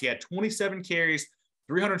 300+. He had 27 carries,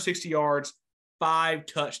 360 yards, 5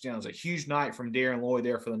 touchdowns. A huge night from Darren Lloyd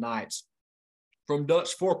there for the Knights. From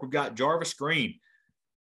Dutch Fork, we've got Jarvis Green,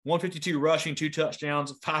 152 rushing, 2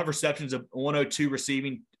 touchdowns, 5 receptions, of 102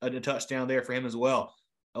 receiving, a touchdown there for him as well.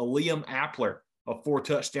 Liam Appler, a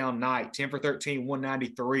 4-touchdown night, 10 for 13,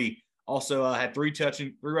 193. Also had 3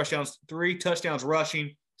 touchdowns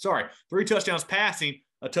passing,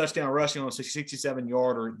 a touchdown rushing on a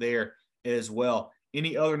 67-yarder there as well.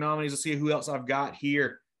 Any other nominees? Let's see who else I've got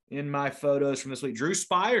here in my photos from this week. Drew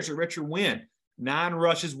Spires at Richard Wynn, 9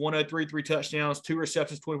 rushes, 103, 3 touchdowns, 2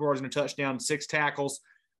 receptions, 24 yards and a touchdown, 6 tackles,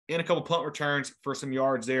 and a couple punt returns for some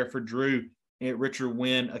yards there for Drew at Richard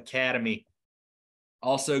Wynn Academy.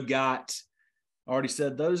 Also got, already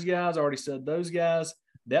said those guys.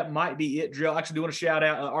 That might be it, Drill. I actually do want to shout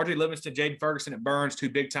out RJ Livingston, Jaden Ferguson at Burns, 2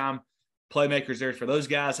 big-time playmakers there for those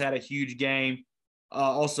guys. Had a huge game.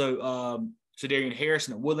 Also, Sedarian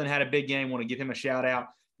Harrison at Woodland had a big game. Want to give him a shout-out.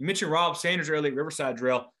 You mentioned Rob Sanders earlier at Riverside,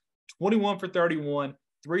 Drill. 21 for 31,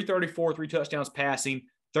 334, 3 touchdowns passing,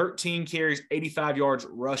 13 carries, 85 yards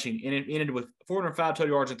rushing, and it ended with 405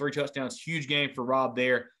 total yards and 3 touchdowns. Huge game for Rob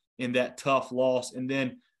there in that tough loss. And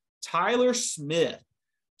then Tyler Smith,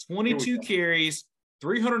 22 carries,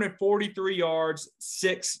 343 yards,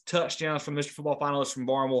 6 touchdowns from Mr. Football finalist from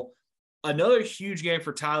Barnwell. Another huge game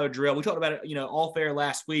for Tyler Drill. We talked about it, all fair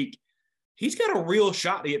last week. He's got a real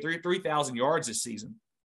shot to get 3,000 yards this season.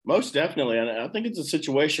 Most definitely. And I think it's a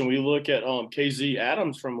situation we look at KZ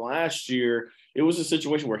Adams from last year. It was a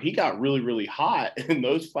situation where he got really, really hot in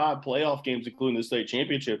those 5 playoff games, including the state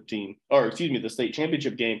championship game.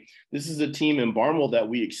 This is a team in Barnwell that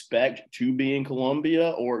we expect to be in Columbia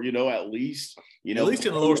or, at least in the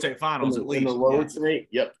lower state finals, in the lower state.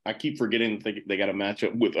 Yep. I keep forgetting they got a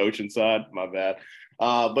matchup with Oceanside. My bad.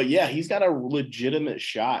 But yeah, he's got a legitimate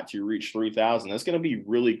shot to reach 3,000. That's going to be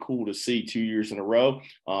really cool to see 2 years in a row.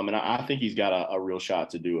 And I think he's got a real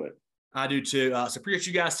shot to do it. I do too. So appreciate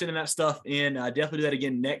you guys sending that stuff in. Definitely do that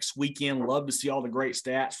again next weekend. Love to see all the great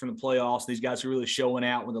stats from the playoffs. These guys are really showing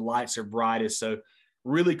out when the lights are brightest. So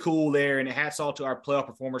really cool there. And hats off to our playoff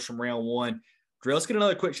performers from round 1. Dre, let's get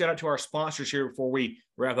another quick shout out to our sponsors here before we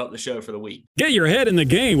wrap up the show for the week. Get your head in the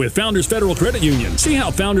game with Founders Federal Credit Union. See how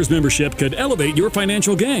Founders membership could elevate your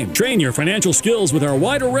financial game. Train your financial skills with our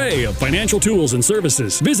wide array of financial tools and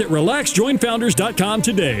services. Visit RelaxJoinFounders.com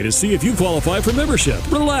today to see if you qualify for membership.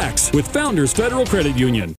 Relax with Founders Federal Credit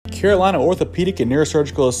Union. Carolina Orthopedic and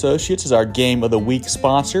Neurosurgical Associates is our Game of the Week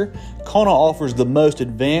sponsor. Kona offers the most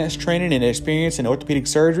advanced training and experience in orthopedic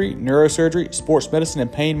surgery, neurosurgery, sports medicine,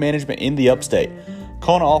 and pain management in the upstate.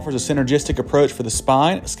 Kona offers a synergistic approach for the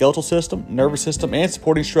spine, skeletal system, nervous system, and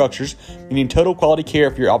supporting structures, meaning total quality care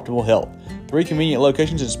for your optimal health. 3 convenient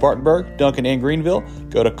locations in Spartanburg, Duncan, and Greenville.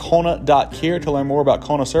 Go to Kona.care to learn more about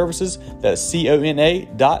Kona services. That's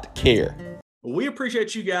Kona.care. We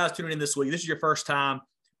appreciate you guys tuning in this week. This is your first time.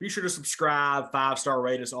 Be sure to subscribe, 5-star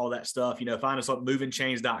rate us, all that stuff. Find us on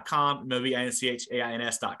movingchains.com,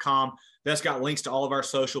 movinchains.com. That's got links to all of our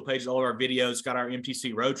social pages, all of our videos. It's got our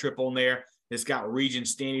MTC road trip on there. It's got region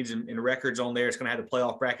standings and records on there. It's going to have the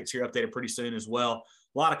playoff brackets here updated pretty soon as well.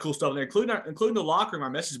 A lot of cool stuff in there, including the locker room, our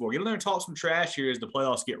message board. Get in there and talk some trash here as the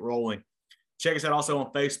playoffs get rolling. Check us out also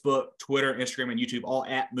on Facebook, Twitter, Instagram, and YouTube, all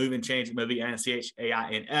at Moving Chains,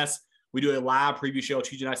 MovinChains. We do a live preview show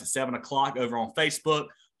Tuesday nights at 7 o'clock over on Facebook.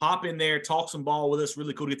 Hop in there, talk some ball with us.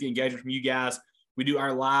 Really cool to get the engagement from you guys. We do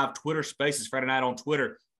our live Twitter spaces Friday night on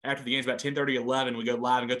Twitter. After the game's about 10:30, 11, we go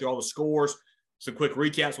live and go through all the scores. Some quick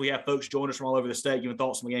recaps. We have folks join us from all over the state, giving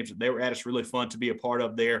thoughts on the games that they were at. It's really fun to be a part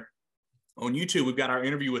of there. On YouTube, we've got our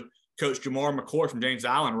interview with Coach Jamar McCoy from James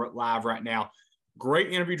Island live right now.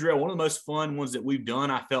 Great interview, Drill. One of the most fun ones that we've done.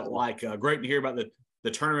 I felt like great to hear about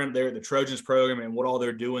the tournament there at the Trojans program and what all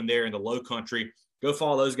they're doing there in the Low Country. Go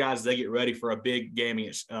follow those guys as they get ready for a big game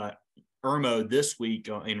against Irmo this week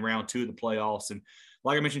in round 2 of the playoffs. And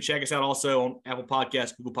like I mentioned, check us out also on Apple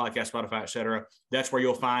Podcasts, Google Podcasts, Spotify, etc. That's where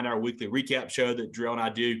you'll find our weekly recap show that Drill and I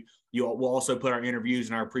do. We'll also put our interviews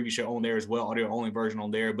and our preview show on there as well, audio only version on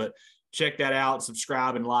there. But check that out,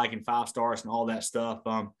 subscribe and like and 5 stars and all that stuff.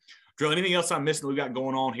 Drill, anything else I'm missing that we've got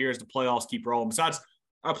going on here as the playoffs keep rolling? Besides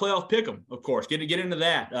our playoff pick'em, of course, get into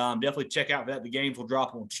that. Definitely check out that. The games will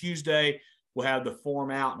drop on Tuesday. We'll have the form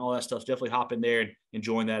out and all that stuff. So definitely hop in there and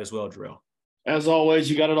join that as well, Drill. As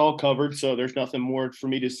always, you got it all covered, so there's nothing more for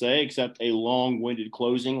me to say except a long-winded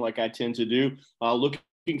closing like I tend to do.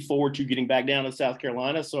 Looking forward to getting back down to South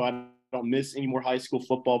Carolina so I don't miss any more high school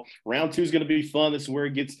football. Round 2 is going to be fun. This is where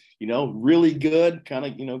it gets, really good. Kind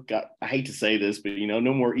of, I hate to say this, but,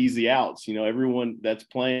 no more easy outs. Everyone that's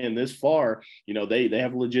playing this far, they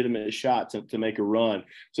have a legitimate shot to make a run.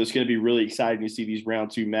 So it's going to be really exciting to see these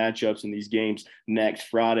round 2 matchups and these games next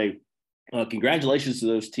Friday. Congratulations to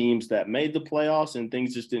those teams that made the playoffs and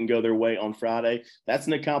things just didn't go their way on Friday. That's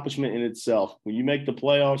an accomplishment in itself. When you make the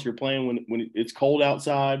playoffs, you're playing when it's cold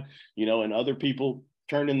outside, and other people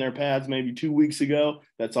turned in their pads maybe 2 weeks ago.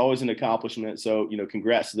 That's always an accomplishment. So,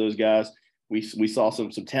 congrats to those guys. We saw some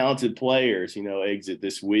talented players, exit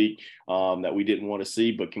this week that we didn't want to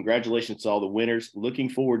see. But congratulations to all the winners. Looking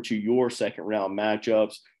forward to your second round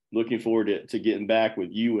matchups. Looking forward to getting back with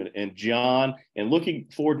you and John, and looking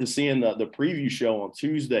forward to seeing the preview show on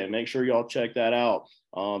Tuesday. Make sure y'all check that out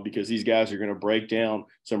because these guys are going to break down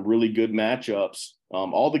some really good matchups.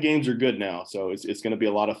 All the games are good now, so it's going to be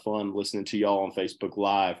a lot of fun listening to y'all on Facebook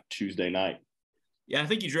Live Tuesday night. Yeah, I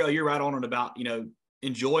think you're right on it about,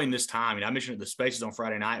 enjoying this time. And I mentioned the spaces on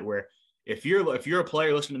Friday night where if you're a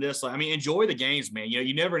player listening to this, enjoy the games, man.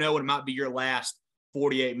 You never know when it might be your last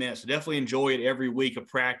 48 minutes. So definitely enjoy it every week of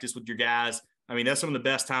practice with your guys. That's some of the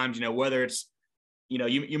best times, whether it's,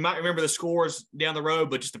 you might remember the scores down the road,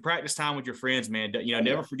 but just the practice time with your friends, man,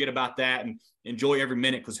 never forget about that and enjoy every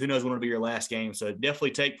minute because who knows when it'll be your last game. So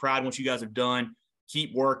definitely take pride once you guys have done,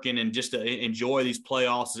 keep working and just enjoy these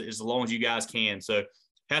playoffs as long as you guys can. So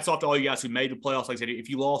hats off to all you guys who made the playoffs. Like I said, if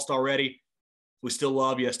you lost already, we still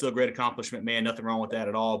love you. It's still a great accomplishment, man. Nothing wrong with that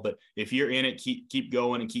at all. But if you're in it, keep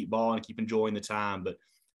going and keep balling and keep enjoying the time. But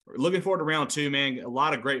looking forward to round 2, man. A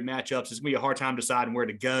lot of great matchups. It's going to be a hard time deciding where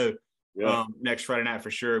to go next Friday night for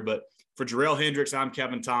sure. But for Jarrell Hendricks, I'm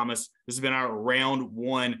Kevin Thomas. This has been our round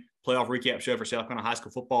 1 playoff recap show for South Carolina high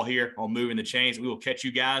school football here on Moving the Chains. We will catch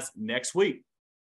you guys next week.